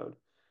episode.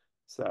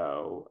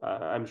 So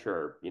I'm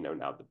sure,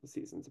 now that the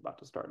season's about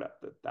to start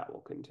up, that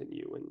will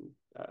continue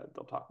and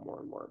they'll talk more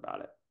and more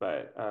about it.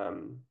 But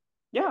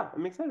yeah,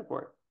 I'm excited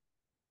for it.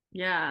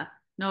 Yeah.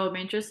 No, it'd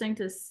be interesting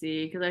to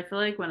see because I feel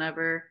like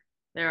whenever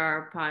there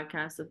are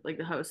podcasts of like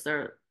the hosts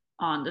are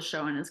on the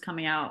show and it's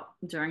coming out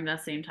during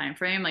that same time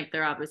frame, like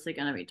they're obviously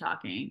going to be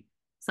talking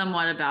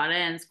somewhat about it.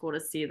 And it's cool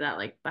to see that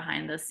like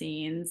behind the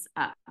scenes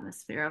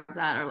atmosphere of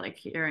that, or like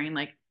hearing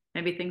like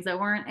maybe things that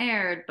weren't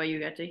aired, but you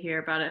get to hear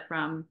about it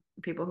from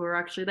people who are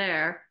actually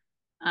there.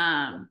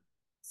 Um,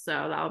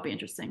 so that'll be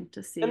interesting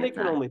to see And they if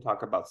can that. only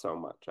talk about so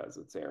much as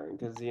it's airing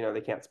because,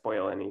 they can't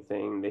spoil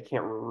anything. They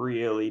can't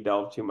really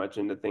delve too much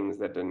into things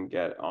that didn't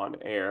get on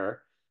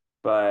air.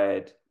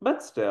 But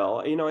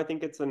still, I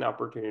think it's an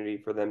opportunity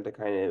for them to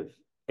kind of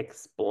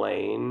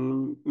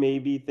explain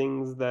maybe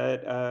things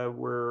that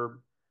were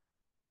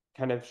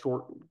kind of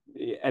short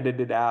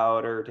edited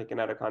out or taken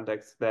out of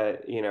context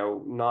that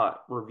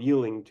not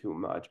revealing too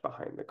much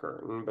behind the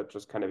curtain but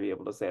just kind of be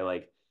able to say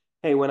like,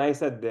 hey, when I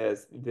said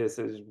this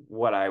is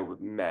what I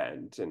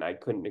meant and I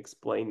couldn't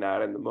explain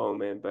that in the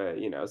moment, but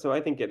so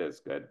I think it is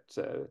good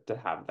to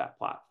have that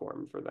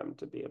platform for them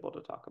to be able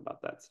to talk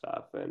about that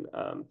stuff. And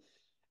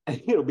I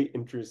think it'll be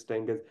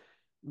interesting because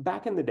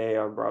back in the day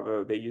on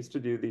Bravo, they used to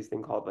do these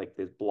thing called like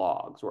these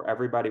blogs where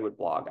everybody would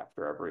blog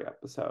after every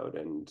episode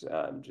and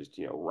just,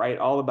 write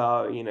all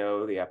about,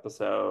 the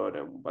episode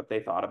and what they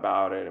thought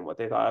about it and what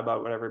they thought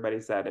about what everybody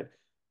said. And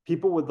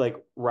people would like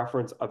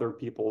reference other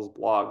people's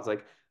blogs,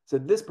 like, so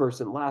this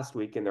person last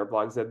week in their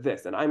blog said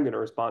this, and I'm going to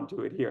respond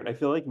to it here. And I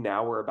feel like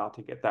now we're about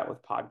to get that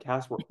with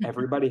podcasts where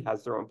everybody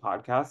has their own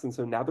podcast. And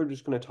so now they're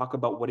just going to talk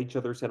about what each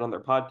other said on their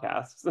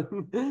podcasts.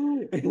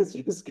 It's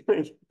just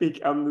going to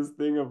become this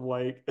thing of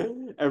like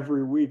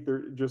every week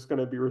they're just going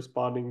to be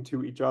responding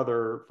to each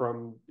other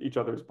from each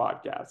other's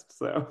podcasts.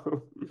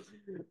 So it's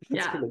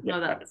Yeah, going to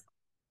no, get kind of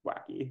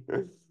wacky.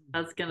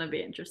 that's gonna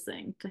be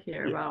interesting to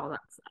hear Yeah. about all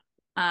that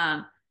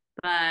stuff.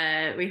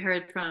 But we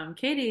heard from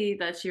Katie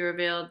that she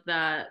revealed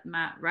that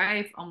Matt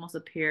Rife almost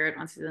appeared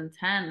on season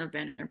 10 of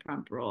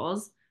Vanderpump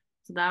Rules.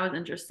 So that was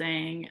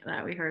interesting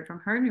that we heard from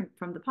her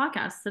from the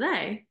podcast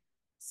today.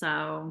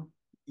 So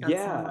that's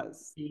something to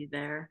Yes. see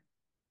there.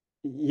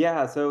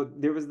 Yeah, so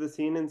there was the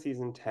scene in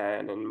season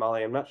 10, and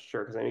Molly, I'm not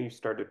sure because I know you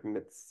started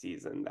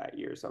mid-season that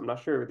year, so I'm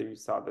not sure whether you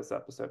saw this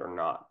episode or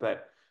not,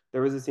 but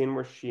there was a scene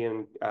where she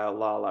and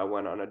Lala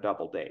went on a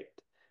double date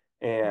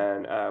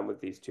and with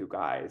these two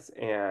guys,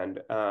 and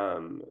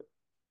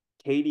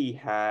Katie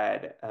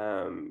had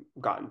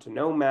gotten to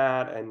know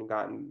Matt and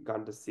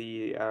gotten to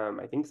see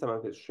I think some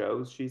of his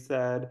shows, she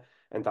said,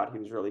 and thought he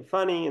was really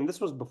funny. And this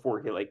was before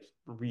he like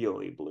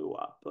really blew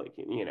up, like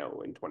in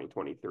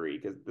 2023,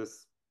 because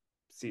this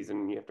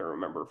season you have to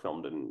remember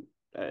filmed in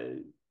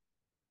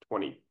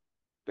 20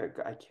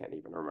 I can't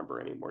even remember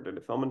anymore. Did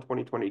it film in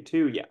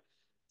 2022? Yeah.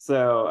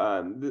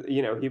 So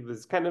he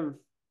was kind of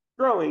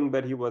growing,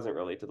 but he wasn't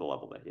really to the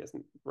level that he is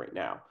right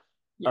now.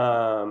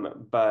 Yeah.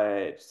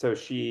 But so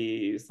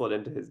she slid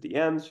into his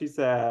DMs, she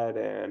said,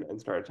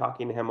 and started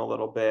talking to him a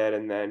little bit.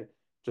 And then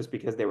just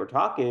because they were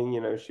talking,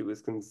 she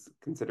was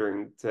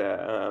considering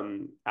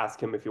to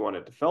ask him if he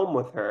wanted to film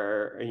with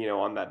her,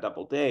 on that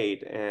double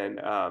date.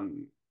 And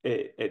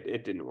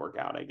it didn't work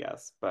out, I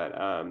guess. But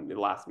the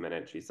last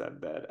minute, she said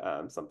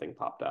that something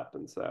popped up,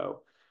 and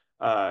so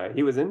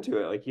he was into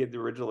it. Like he had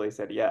originally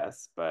said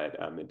yes, but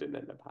it didn't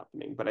end up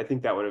happening. But I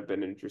think that would have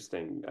been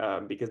interesting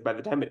because by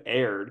the time it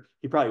aired,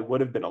 he probably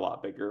would have been a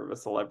lot bigger of a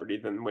celebrity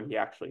than when he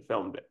actually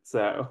filmed it.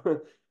 So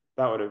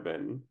that would have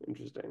been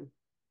interesting.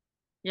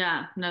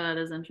 Yeah, no, that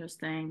is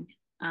interesting.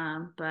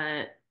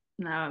 But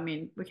no, I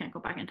mean, we can't go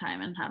back in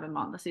time and have him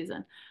on the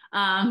season.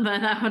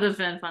 But that would have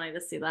been funny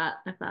to see that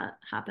if that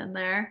happened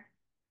there.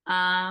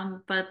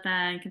 But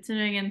then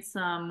continuing in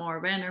some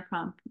more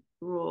Vanderpump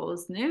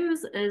Rules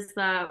news is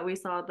that we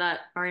saw that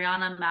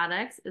Ariana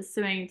Madix is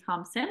suing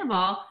Tom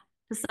Sandoval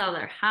to sell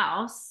their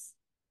house.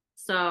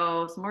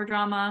 So some more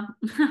drama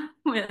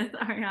with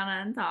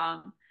Ariana and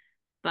Tom.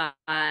 But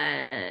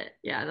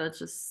yeah, that's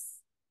just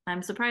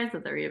I'm surprised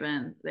that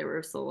they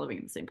were still living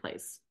in the same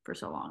place for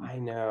so long. I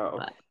know.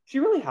 But She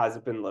really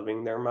hasn't been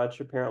living there much,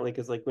 apparently,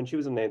 because like when she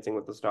was in Dancing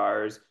with the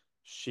Stars,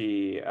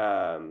 she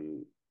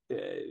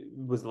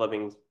was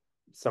living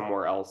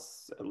somewhere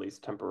else, at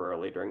least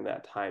temporarily during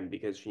that time,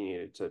 because she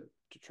needed to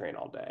train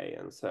all day,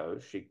 and so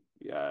she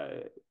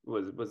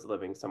was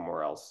living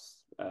somewhere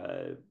else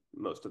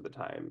most of the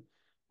time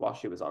while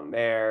she was on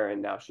there,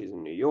 and now she's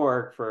in New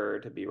York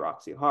for to be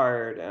Roxy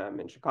Hart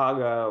in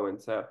Chicago,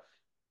 and so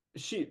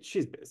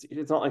she's busy.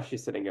 It's not like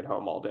she's sitting at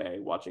home all day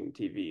watching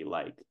TV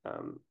like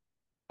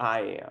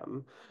I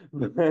am,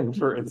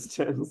 for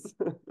instance.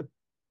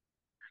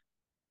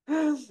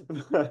 But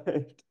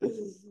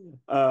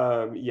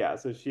yeah,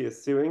 so she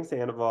is suing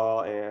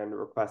Sandoval and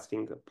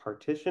requesting a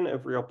partition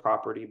of real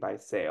property by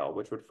sale,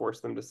 which would force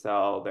them to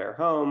sell their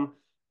home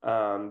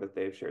that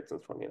they've shared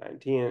since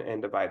 2019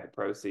 and divide the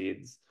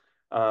proceeds.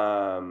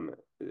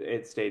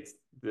 It states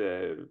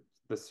the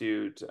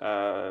suit,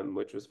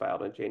 which was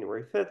filed on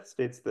January 5th,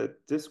 states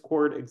that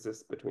discord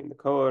exists between the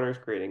co-owners,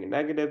 creating a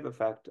negative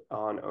effect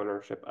on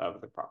ownership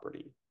of the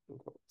property. In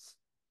quotes.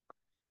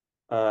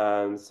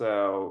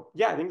 So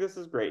yeah, I think this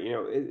is great.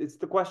 It's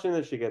the question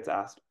that she gets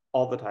asked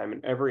all the time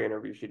in every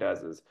interview she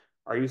does is,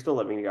 are you still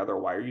living together?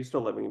 Why are you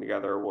still living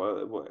together?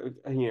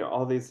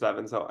 All these stuff.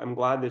 And so I'm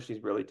glad that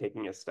she's really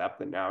taking a step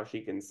that now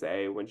she can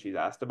say when she's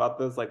asked about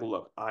this, like,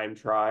 look, I'm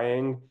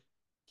trying.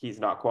 He's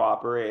not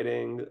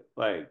cooperating.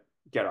 Like,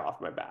 get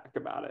off my back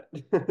about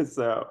it.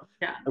 So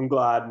yeah, I'm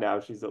glad now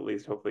she's at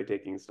least hopefully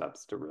taking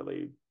steps to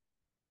really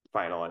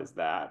finalize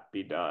that,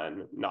 be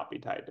done, not be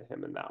tied to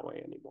him in that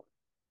way anymore.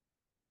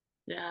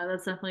 yeah,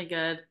 that's definitely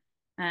good.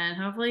 And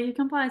hopefully he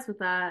complies with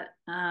that.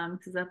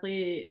 Because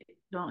definitely he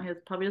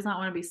probably does not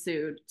want to be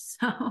sued.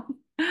 So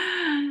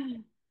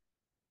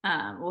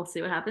we'll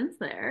see what happens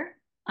there.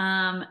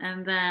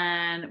 And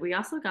then we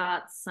also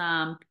got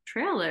some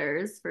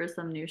trailers for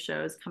some new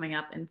shows coming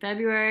up in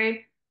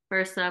February.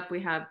 First up, we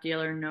have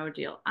Deal or No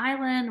Deal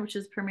Island, which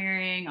is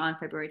premiering on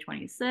February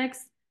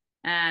 26th.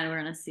 And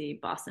we're going to see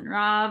Boston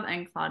Rob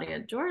and Claudia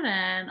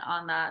Jordan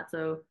on that.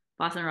 So,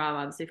 Boston Rob,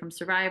 obviously from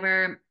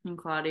Survivor, and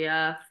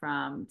Claudia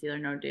from Deal or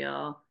No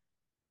Deal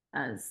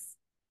as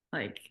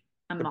like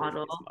a The briefcase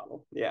model.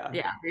 model. Yeah.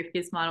 Yeah,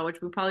 briefcase model,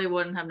 which we probably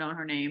wouldn't have known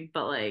her name,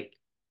 but like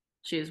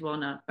she's well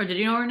known. Or did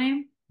you know her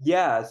name?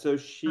 Yeah, so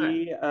Okay.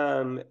 she,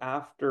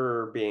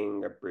 after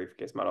being a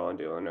briefcase model and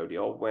Deal or No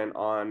Deal, went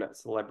on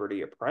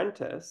Celebrity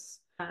Apprentice,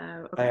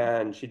 Okay.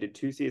 and she did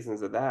 2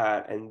 seasons of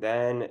that, and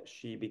then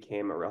she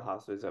became a Real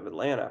Housewives of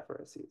Atlanta for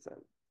a season.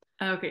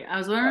 Okay. I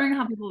was wondering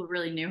how people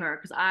really knew her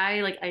because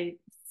I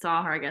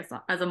saw her, I guess,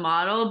 as a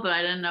model, but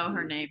I didn't know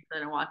her Mhm. name. 'Cause I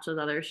didn't watch those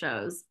other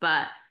shows.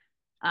 But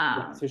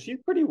Yeah, um, so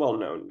she's pretty well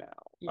known now.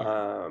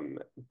 yeah.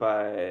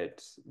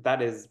 But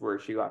that is where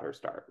she got her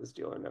start, was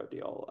Deal or No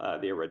Deal,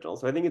 the original.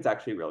 So I think it's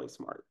actually really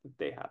smart that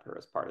they had her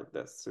as part of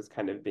this, just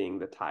kind of being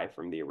the tie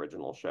from the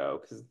original show,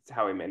 because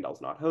Howie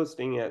Mandel's not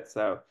hosting it.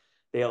 So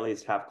they at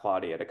least have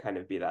Claudia to kind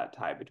of be that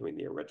tie between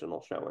the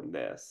original show and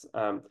this.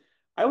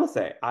 I will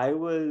say, I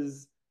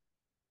was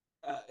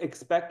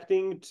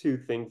expecting to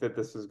think that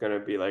this was going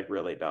to be like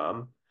really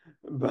dumb,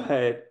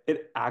 but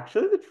it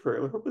actually, the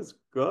trailer was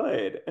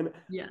good. And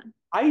Yeah.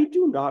 I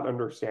do not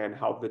understand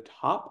how the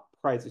top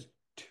prize is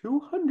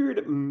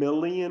 $200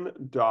 million.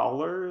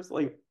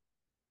 Like,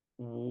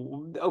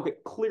 okay,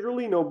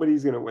 clearly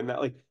nobody's going to win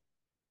that. Like,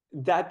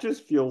 that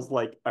just feels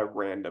like a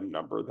random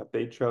number that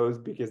they chose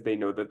because they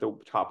know that the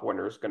top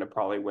winner is going to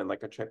probably win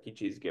like a Chuck E.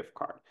 Cheese gift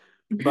card.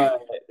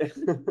 But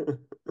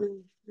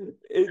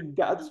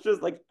that's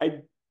just like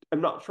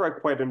I'm not sure I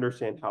quite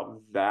understand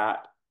how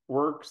that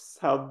works,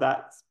 how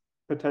that's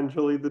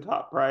potentially the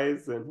top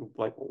prize, and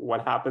like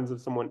what happens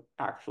if someone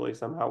actually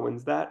somehow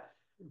wins that.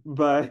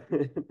 But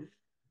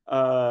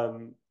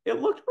it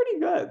looked pretty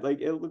good.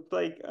 Like it looked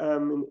like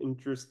an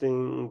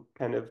interesting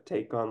kind of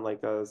take on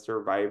like a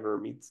Survivor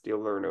meets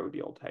Deal or No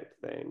Deal type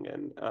thing.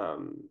 And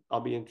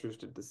I'll be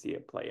interested to see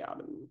it play out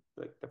in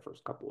like the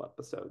first couple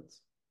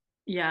episodes.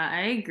 Yeah,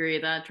 I agree.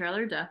 That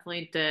trailer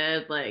definitely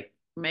did like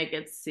make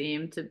it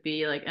seem to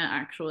be like an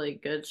actually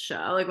good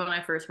show. Like when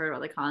I first heard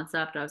about the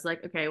concept, I was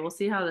like, okay, we'll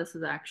see how this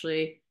is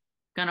actually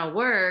gonna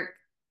work.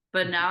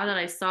 But now that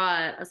I saw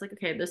it, I was like,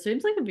 okay, there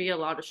seems like to be a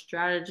lot of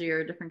strategy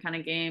or different kind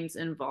of games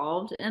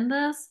involved in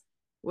this,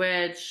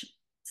 which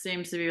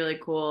seems to be really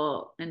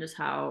cool and just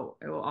how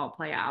it will all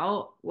play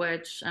out,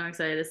 which I'm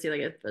excited to see.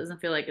 Like it doesn't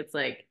feel like it's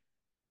like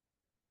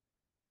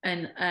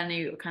in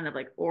any kind of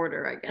like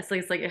order, I guess.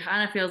 Like it's like it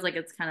kind of feels like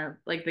it's kind of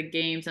like the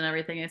games and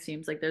everything. It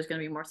seems like there's gonna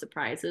be more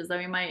surprises that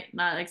we might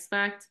not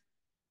expect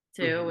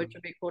too, which Mhm.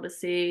 would be cool to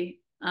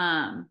see.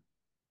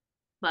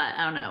 But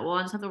I don't know. We'll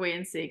just have to wait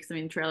and see because I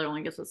mean, trailer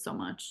only gives us so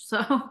much. So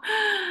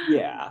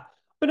Yeah.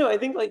 But no, I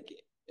think like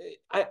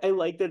I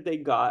like that they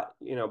got,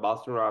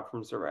 Boston Rob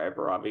from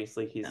Survivor.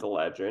 Obviously, he's yeah, a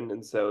legend.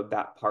 And so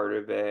that part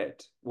of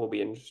it will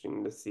be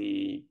interesting to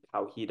see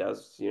how he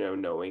does,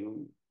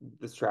 knowing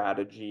the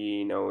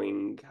strategy,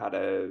 knowing how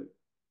to,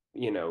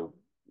 you know,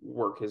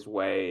 work his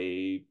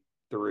way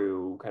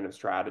through kind of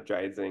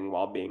strategizing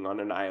while being on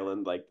an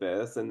island like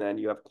this. And then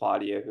you have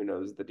Claudia who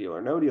knows the deal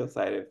or no deal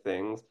side of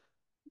things.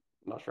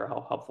 I'm not sure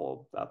how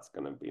helpful that's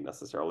going to be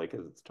necessarily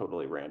because it's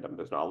totally random.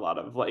 There's not a lot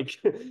of like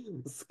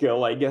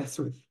skill, I guess,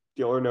 with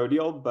Deal or No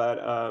Deal. But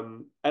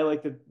I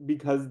like that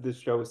because the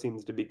show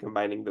seems to be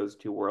combining those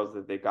two worlds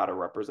that they've got a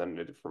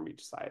representative from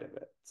each side of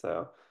it.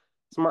 So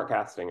smart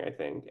casting, I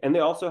think. And they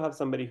also have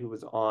somebody who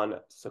was on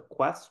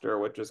Sequester,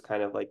 which is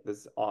kind of like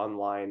this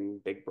online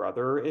Big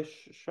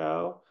Brother-ish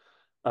show.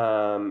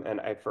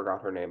 And I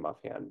forgot her name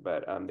offhand,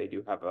 but they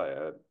do have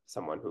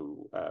someone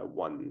who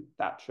won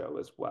that show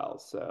as well.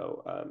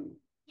 So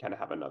kind of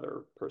have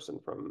another person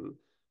from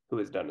who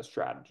has done a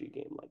strategy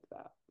game like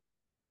that.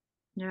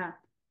 yeah.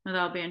 Well,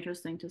 that'll be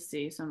interesting to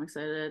see. So I'm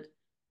excited.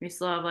 We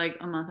still have like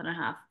a month and a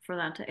half for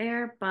that to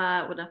air,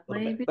 but we'll A little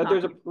definitely bit, be but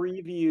there's a talking.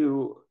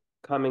 preview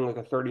coming, like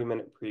a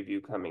 30-minute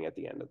preview coming at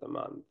the end of the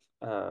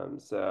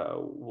month.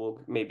 So we'll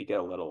maybe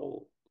get a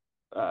little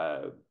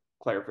uh,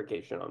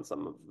 clarification on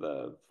some of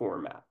the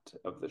format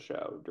of the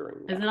show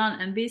during Is it that. on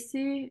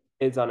NBC?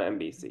 It's on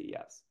NBC,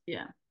 yes.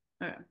 Yeah.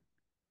 Okay.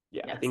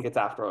 Yeah, I Yes. think it's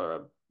after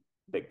a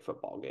big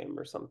football game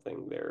or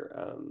something.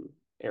 They're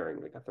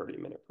airing like a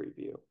 30-minute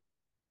preview.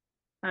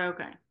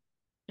 Okay.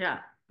 Yeah.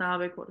 That'll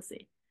be cool to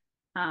see.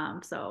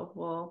 So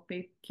we'll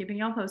be keeping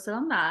y'all posted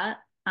on that.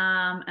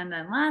 And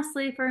then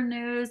lastly for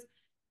news,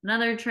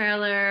 another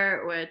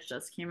trailer which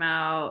just came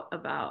out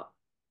about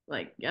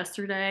like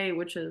yesterday,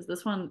 which is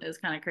this one is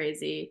kind of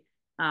crazy,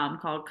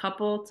 called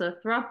Couple to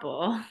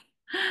Thruple.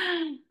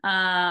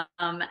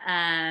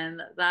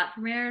 And that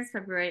premieres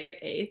February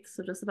 8th,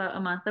 so just about a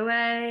month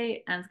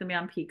away, and it's gonna be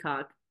on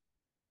Peacock.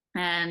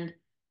 And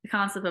the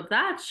concept of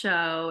that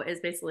show is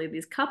basically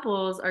these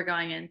couples are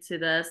going into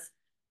this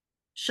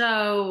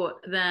show,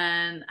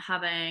 then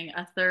having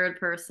a third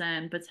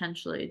person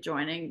potentially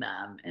joining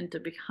them into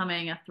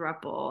becoming a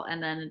throuple,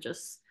 and then it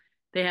just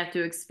they have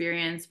to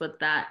experience what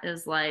that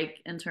is like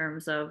in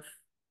terms of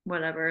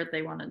whatever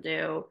they want to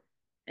do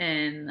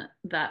in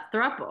that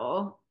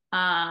throuple.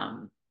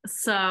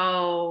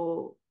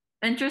 So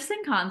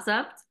interesting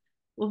concept.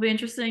 Will be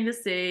interesting to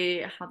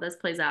see how this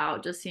plays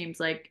out. Just seems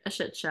like a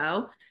shit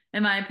show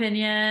in my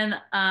opinion.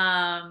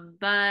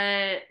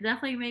 But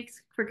definitely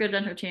makes for good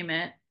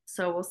entertainment.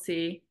 So we'll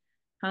see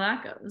how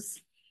that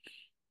goes.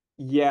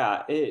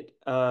 Yeah, it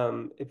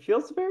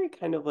feels very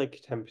kind of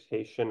like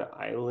Temptation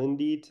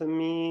Island-y to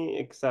me,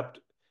 except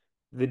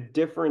the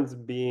difference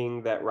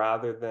being that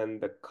rather than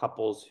the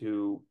couples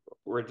who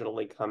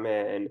originally come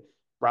in,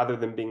 rather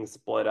than being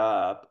split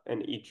up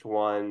and each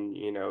one,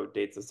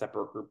 dates a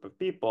separate group of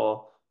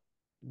people,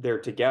 they're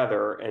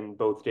together and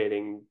both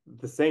dating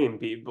the same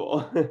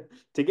people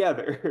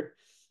together.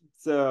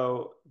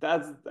 So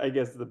that's, I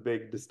guess, the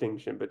big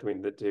distinction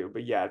between the two.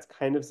 But yeah, it's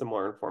kind of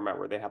similar in format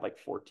where they have like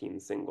 14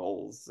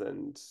 singles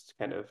and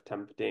kind of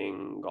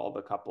tempting all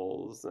the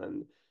couples.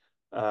 And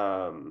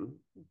um,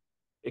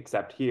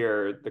 except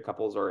here, the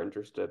couples are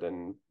interested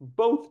in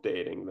both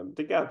dating them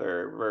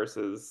together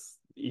versus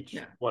each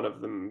Yeah. one of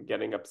them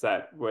getting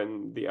upset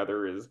when the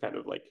other is kind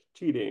of like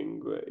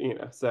cheating,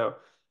 So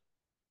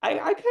I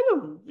kind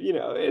of,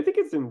 I think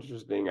it's an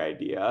interesting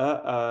idea.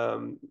 A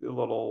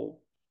little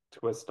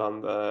twist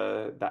on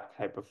the that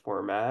type of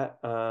format.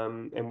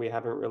 And we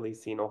haven't really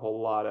seen a whole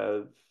lot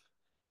of,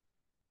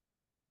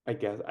 I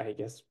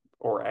guess,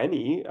 or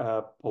any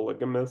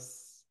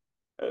polygamous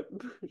uh,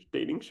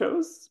 dating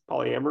shows,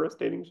 polyamorous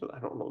dating shows. I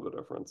don't know the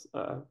difference.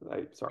 I'm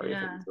sorry if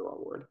I Yeah. used the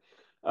wrong word.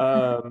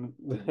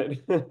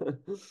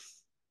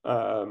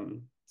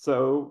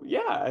 So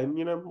yeah, and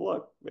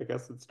look, I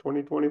guess it's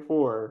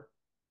 2024.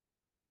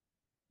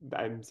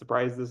 I'm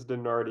surprised this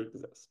didn't already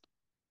exist.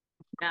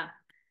 Yeah.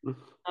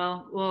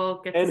 Well,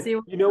 we'll get to And see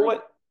what you it's know like.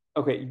 what?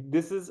 Okay,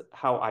 this is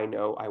how I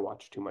know I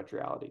watch too much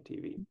reality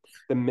TV.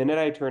 The minute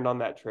I turned on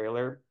that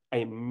trailer, I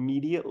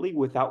immediately,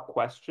 without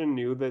question,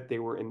 knew that they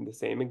were in the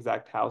same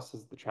exact house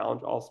as the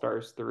Challenge All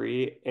Stars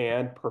 3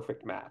 and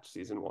Perfect Match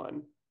season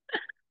 1.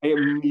 I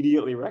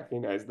immediately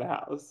recognized the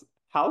house.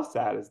 How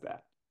sad is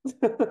that?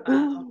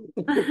 Wow.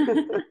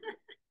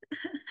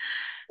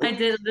 I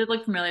did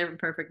look familiar from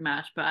Perfect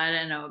Match, but I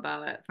didn't know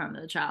about it from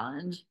the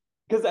challenge.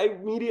 Because I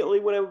immediately,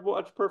 when I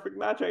watched Perfect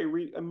Match,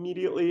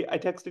 immediately I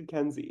texted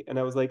Kenzie and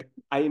I was like,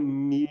 I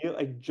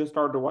just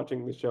started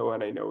watching the show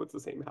and I know it's the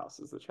same house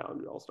as the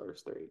Challenger All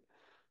Stars 3.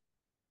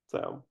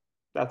 So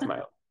that's my,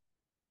 I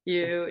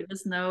You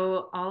just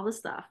know all the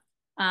stuff.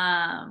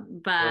 don't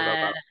know But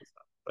about this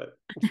stuff, but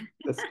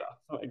this stuff,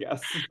 I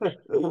guess.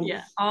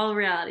 yeah, all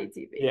reality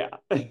TV. Yeah.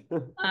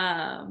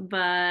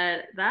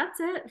 But that's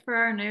it for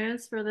our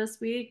news for this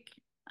week.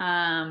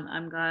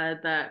 I'm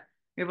glad that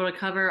we're able to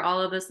cover all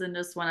of this in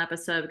just one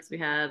episode because we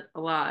had a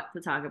lot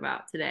to talk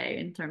about today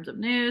in terms of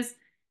news.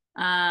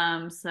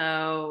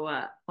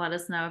 So let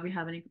us know if you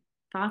have any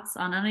thoughts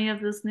on any of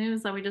this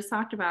news that we just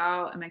talked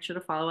about, and make sure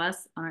to follow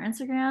us on our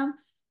Instagram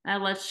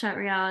at Let's Chat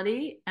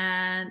Reality,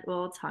 and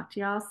we'll talk to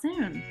y'all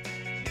soon.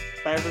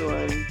 Bye,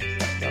 everyone.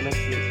 Talk to y'all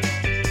next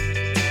week.